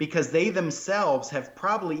research because they themselves have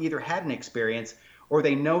probably either had an experience or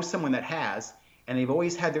they know someone that has, and they've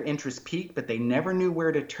always had their interest piqued, but they never knew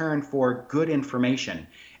where to turn for good information.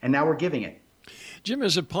 And now we're giving it. Jim,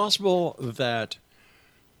 is it possible that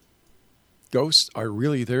ghosts are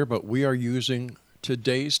really there, but we are using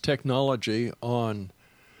today's technology on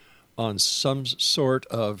some sort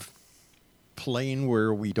of plane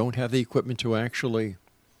where we don't have the equipment to actually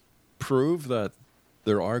prove that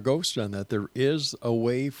there are ghosts and that there is a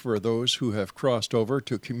way for those who have crossed over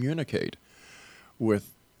to communicate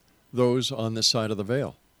with those on this side of the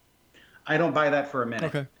veil? I don't buy that for a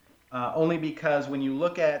minute. Okay. Only because when you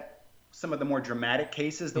look at some of the more dramatic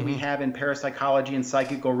cases that we have in parapsychology and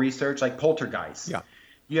psychical research, like poltergeists,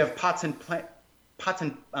 you have pots and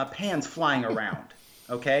pans flying around.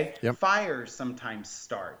 Okay? Yep. Fires sometimes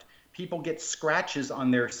start. People get scratches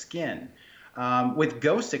on their skin. With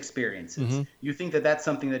ghost experiences, you think that that's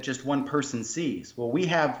something that just one person sees. Well, we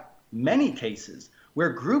have many cases where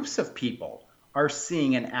groups of people are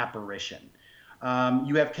seeing an apparition.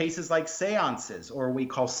 You have cases like seances, or we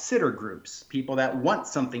call sitter groups, people that want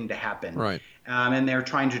something to happen. Right. And they're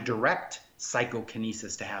trying to direct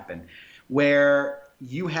psychokinesis to happen, where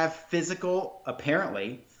you have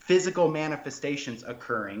apparently physical manifestations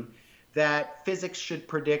occurring that physics should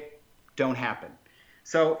predict don't happen.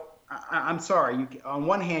 So I'm sorry. On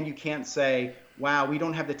one hand, you can't say, wow, we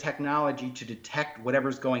don't have the technology to detect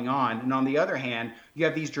whatever's going on. And on the other hand, you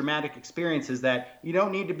have these dramatic experiences that you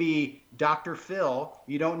don't need to be Dr. Phil.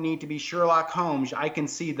 You don't need to be Sherlock Holmes. I can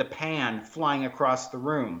see the pan flying across the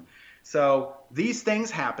room. So these things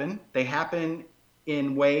happen. They happen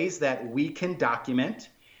in ways that we can document,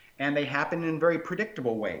 and they happen in very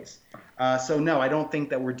predictable ways. So no, I don't think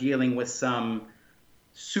that we're dealing with some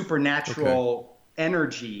supernatural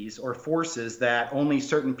energies or forces that only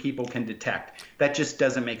certain people can detect. That just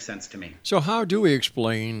doesn't make sense to me. So how do we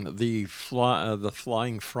explain the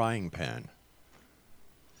flying frying pan?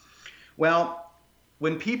 Well,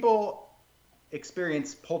 when people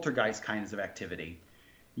experience poltergeist kinds of activity,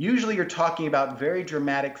 usually you're talking about very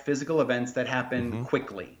dramatic physical events that happen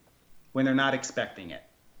quickly when they're not expecting it.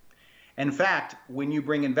 In fact, when you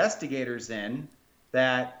bring investigators in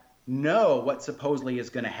that know what supposedly is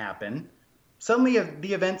going to happen, suddenly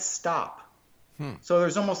the events stop. So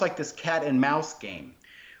there's almost like this cat and mouse game.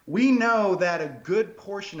 We know that a good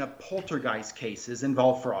portion of poltergeist cases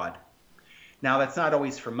involve fraud. Now, that's not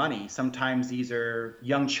always for money. Sometimes these are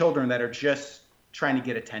young children that are just trying to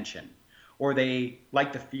get attention, or they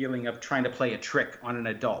like the feeling of trying to play a trick on an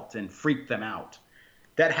adult and freak them out.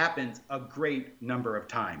 That happens a great number of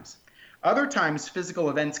times. Other times,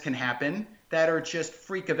 physical events can happen that are just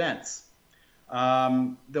freak events.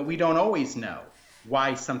 That we don't always know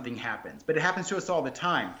why something happens, but it happens to us all the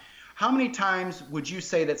time. How many times would you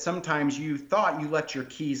say that sometimes you thought you left your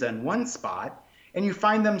keys in one spot and you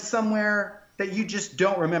find them somewhere that you just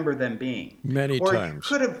don't remember them being? Many times.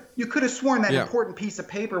 You could have sworn that important piece of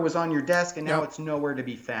paper was on your desk and now it's nowhere to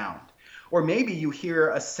be found. Or maybe you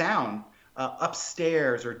hear a sound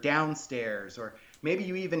upstairs or downstairs, or maybe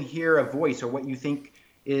you even hear a voice or what you think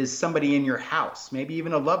is somebody in your house, maybe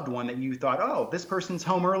even a loved one that you thought, oh, this person's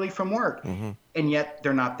home early from work, and yet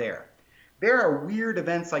they're not there. There are weird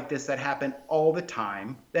events like this that happen all the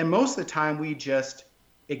time, and most of the time we just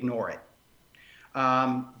ignore it.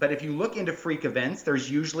 But if you look into freak events, there's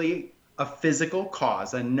usually a physical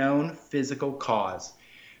cause, a known physical cause.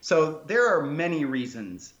 So there are many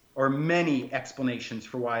reasons or many explanations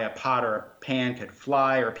for why a pot or a pan could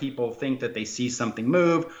fly, or people think that they see something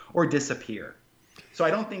move or disappear. So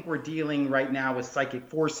I don't think we're dealing right now with psychic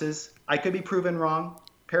forces. I could be proven wrong.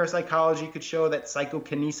 Parapsychology could show that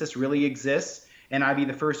psychokinesis really exists, and I'd be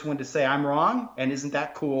the first one to say I'm wrong, and isn't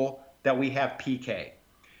that cool that we have PK?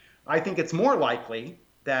 I think it's more likely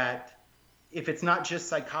that if it's not just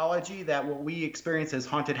psychology, that what we experience as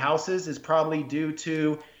haunted houses is probably due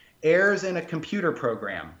to errors in a computer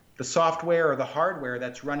program, the software or the hardware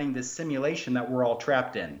that's running this simulation that we're all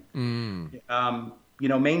trapped in.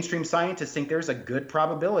 Mainstream scientists think there's a good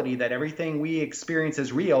probability that everything we experience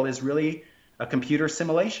as real is really a computer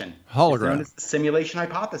simulation. Hologram. It's known as the simulation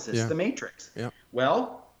hypothesis, the Matrix.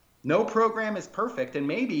 Well, no program is perfect, and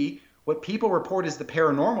maybe what people report as the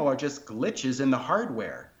paranormal are just glitches in the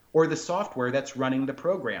hardware or the software that's running the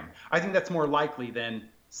program. I think that's more likely than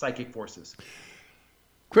psychic forces.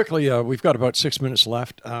 Quickly, we've got about 6 minutes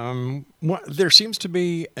left. There seems to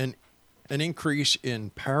be an increase in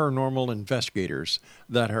paranormal investigators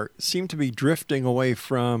that seem to be drifting away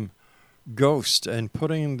from ghosts and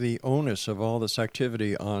putting the onus of all this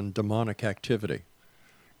activity on demonic activity.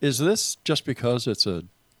 Is this just because it's a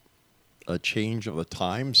change of the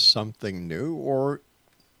times, something new, or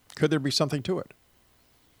could there be something to it?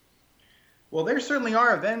 Well, there certainly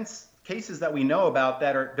are cases that we know about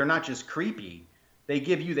that they're not just creepy. They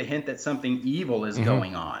give you the hint that something evil is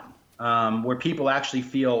going on. where people actually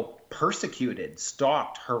feel persecuted,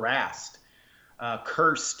 stalked, harassed,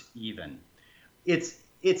 cursed even.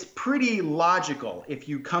 It's pretty logical if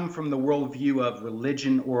you come from the worldview of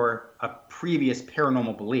religion or a previous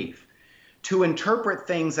paranormal belief to interpret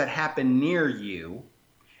things that happen near you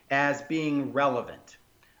as being relevant,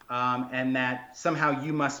 and that somehow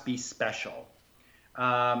you must be special.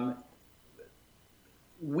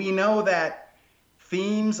 We know that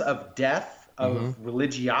themes of death, of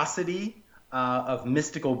religiosity, of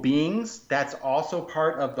mystical beings, that's also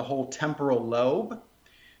part of the whole temporal lobe.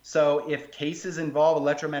 So if cases involve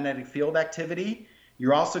electromagnetic field activity,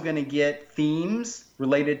 you're also going to get themes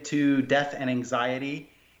related to death and anxiety.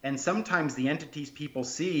 And sometimes the entities people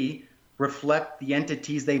see reflect the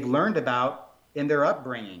entities they've learned about in their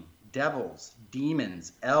upbringing: devils,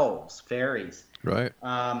 demons, elves, fairies. Right.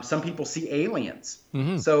 Some people see aliens.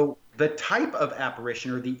 So the type of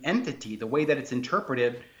apparition or the entity, the way that it's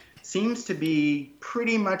interpreted, seems to be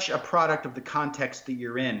pretty much a product of the context that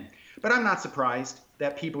you're in. But I'm not surprised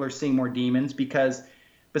that people are seeing more demons, because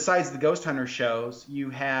besides the ghost hunter shows, you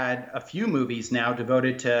had a few movies now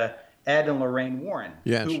devoted to Ed and Lorraine Warren,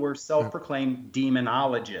 who were self-proclaimed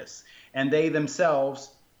demonologists. And they themselves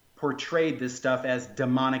portrayed this stuff as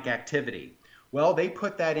demonic activity. Well, they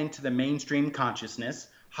put that into the mainstream consciousness.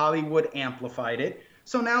 Hollywood amplified it.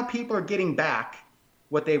 So now people are getting back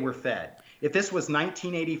what they were fed. If this was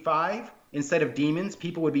 1985, instead of demons,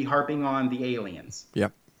 people would be harping on the aliens.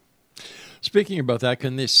 Yep. Speaking about that,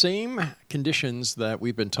 can the same conditions that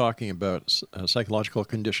we've been talking about, psychological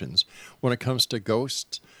conditions, when it comes to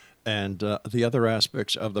ghosts and the other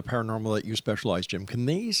aspects of the paranormal that you specialize, Jim, can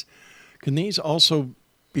these also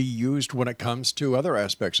be used when it comes to other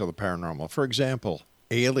aspects of the paranormal? For example,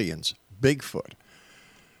 aliens, Bigfoot,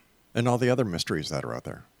 and all the other mysteries that are out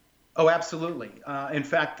there. Oh, absolutely. In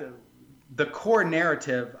fact, the core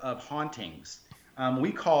narrative of hauntings,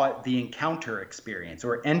 we call it the encounter experience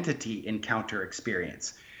or entity encounter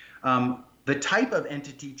experience. The type of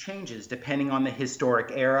entity changes depending on the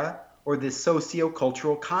historic era or the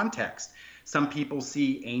socio-cultural context. Some people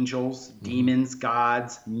see angels, demons,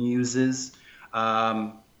 gods, muses,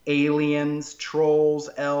 aliens, trolls,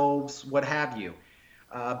 elves, what have you.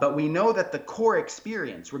 But we know that the core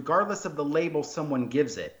experience, regardless of the label someone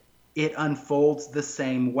gives it, it unfolds the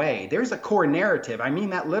same way. There's a core narrative. I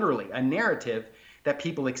mean that literally, a narrative that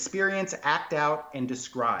people experience, act out, and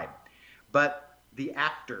describe. But the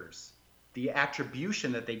actors, the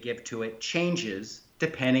attribution that they give to it changes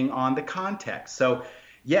depending on the context. So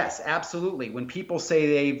yes, absolutely. When people say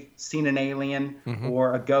they've seen an alien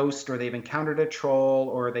or a ghost, or they've encountered a troll,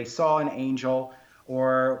 or they saw an angel,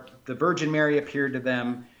 or the Virgin Mary appeared to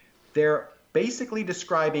them, they're basically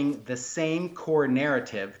describing the same core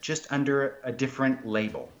narrative, just under a different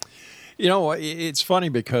label. You know, it's funny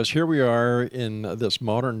because here we are in this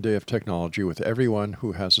modern day of technology with everyone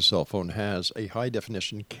who has a cell phone has a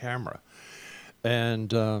high-definition camera.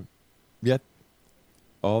 And yet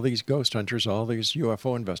all these ghost hunters, all these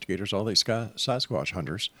UFO investigators, all these Sasquatch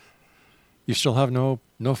hunters, you still have no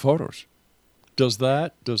photos. Does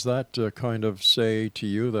that kind of say to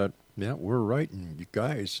you that, yeah, we're right and you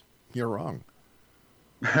guys, you're wrong?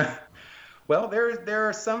 Well, there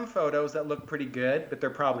are some photos that look pretty good, but they're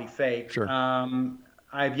probably fake. Sure.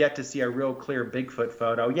 I've yet to see a real clear Bigfoot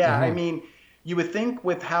photo. Yeah, I mean, you would think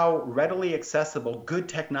with how readily accessible good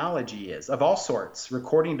technology is, of all sorts,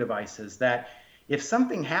 recording devices, that if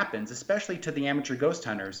something happens, especially to the amateur ghost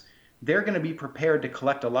hunters, they're going to be prepared to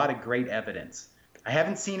collect a lot of great evidence. I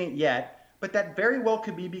haven't seen it yet, but that very well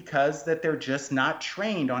could be because that they're just not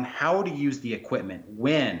trained on how to use the equipment,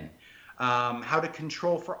 when, how to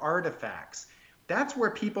control for artifacts. That's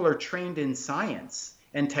where people are trained in science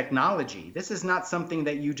and technology. This is not something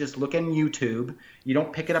that you just look in YouTube. You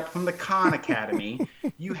don't pick it up from the Khan Academy.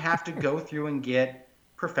 You have to go through and get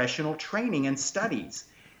professional training and studies.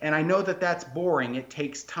 And I know that that's boring. It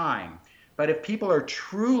takes time. But if people are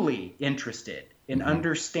truly interested in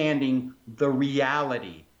understanding the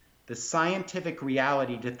reality, the scientific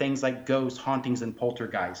reality to things like ghosts, hauntings, and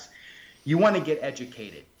poltergeists, you want to get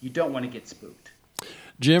educated. You don't want to get spooked.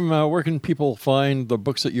 Jim, where can people find the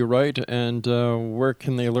books that you write, and where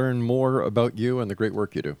can they learn more about you and the great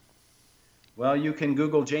work you do? Well, you can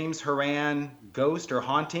Google James Houran Ghost or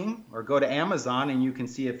Haunting, or go to Amazon and you can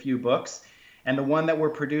see a few books. And the one that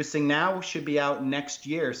we're producing now should be out next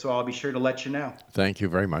year, so I'll be sure to let you know. Thank you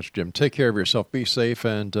very much, Jim. Take care of yourself. Be safe.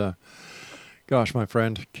 And gosh, my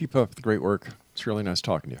friend, keep up the great work. It's really nice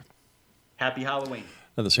talking to you. Happy Halloween.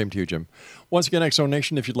 And the same to you, Jim. Once again, Exo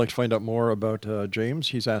Nation, if you'd like to find out more about James,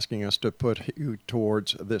 he's asking us to put you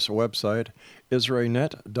towards this website,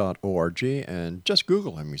 israelnet.org, and just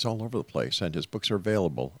Google him. He's all over the place, and his books are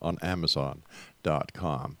available on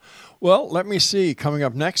Amazon.com. Well, let me see. Coming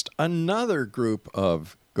up next, another group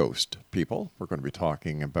of ghost people. We're going to be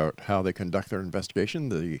talking about how they conduct their investigation,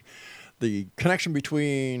 the connection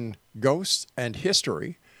between ghosts and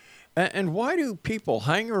history. And why do people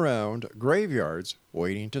hang around graveyards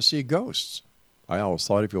waiting to see ghosts? I always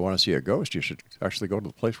thought if you want to see a ghost, you should actually go to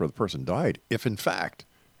the place where the person died, if in fact.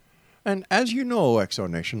 And as you know, Exo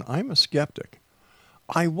Nation, I'm a skeptic.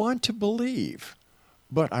 I want to believe,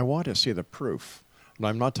 but I want to see the proof. And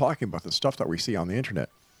I'm not talking about the stuff that we see on the internet.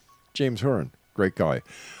 James Houran, great guy.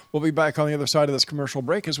 We'll be back on the other side of this commercial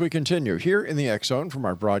break as we continue here in the X Zone from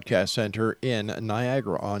our broadcast center in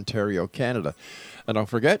Niagara, Ontario, Canada. And don't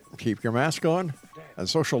forget, keep your mask on, and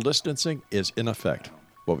social distancing is in effect.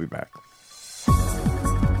 We'll be back.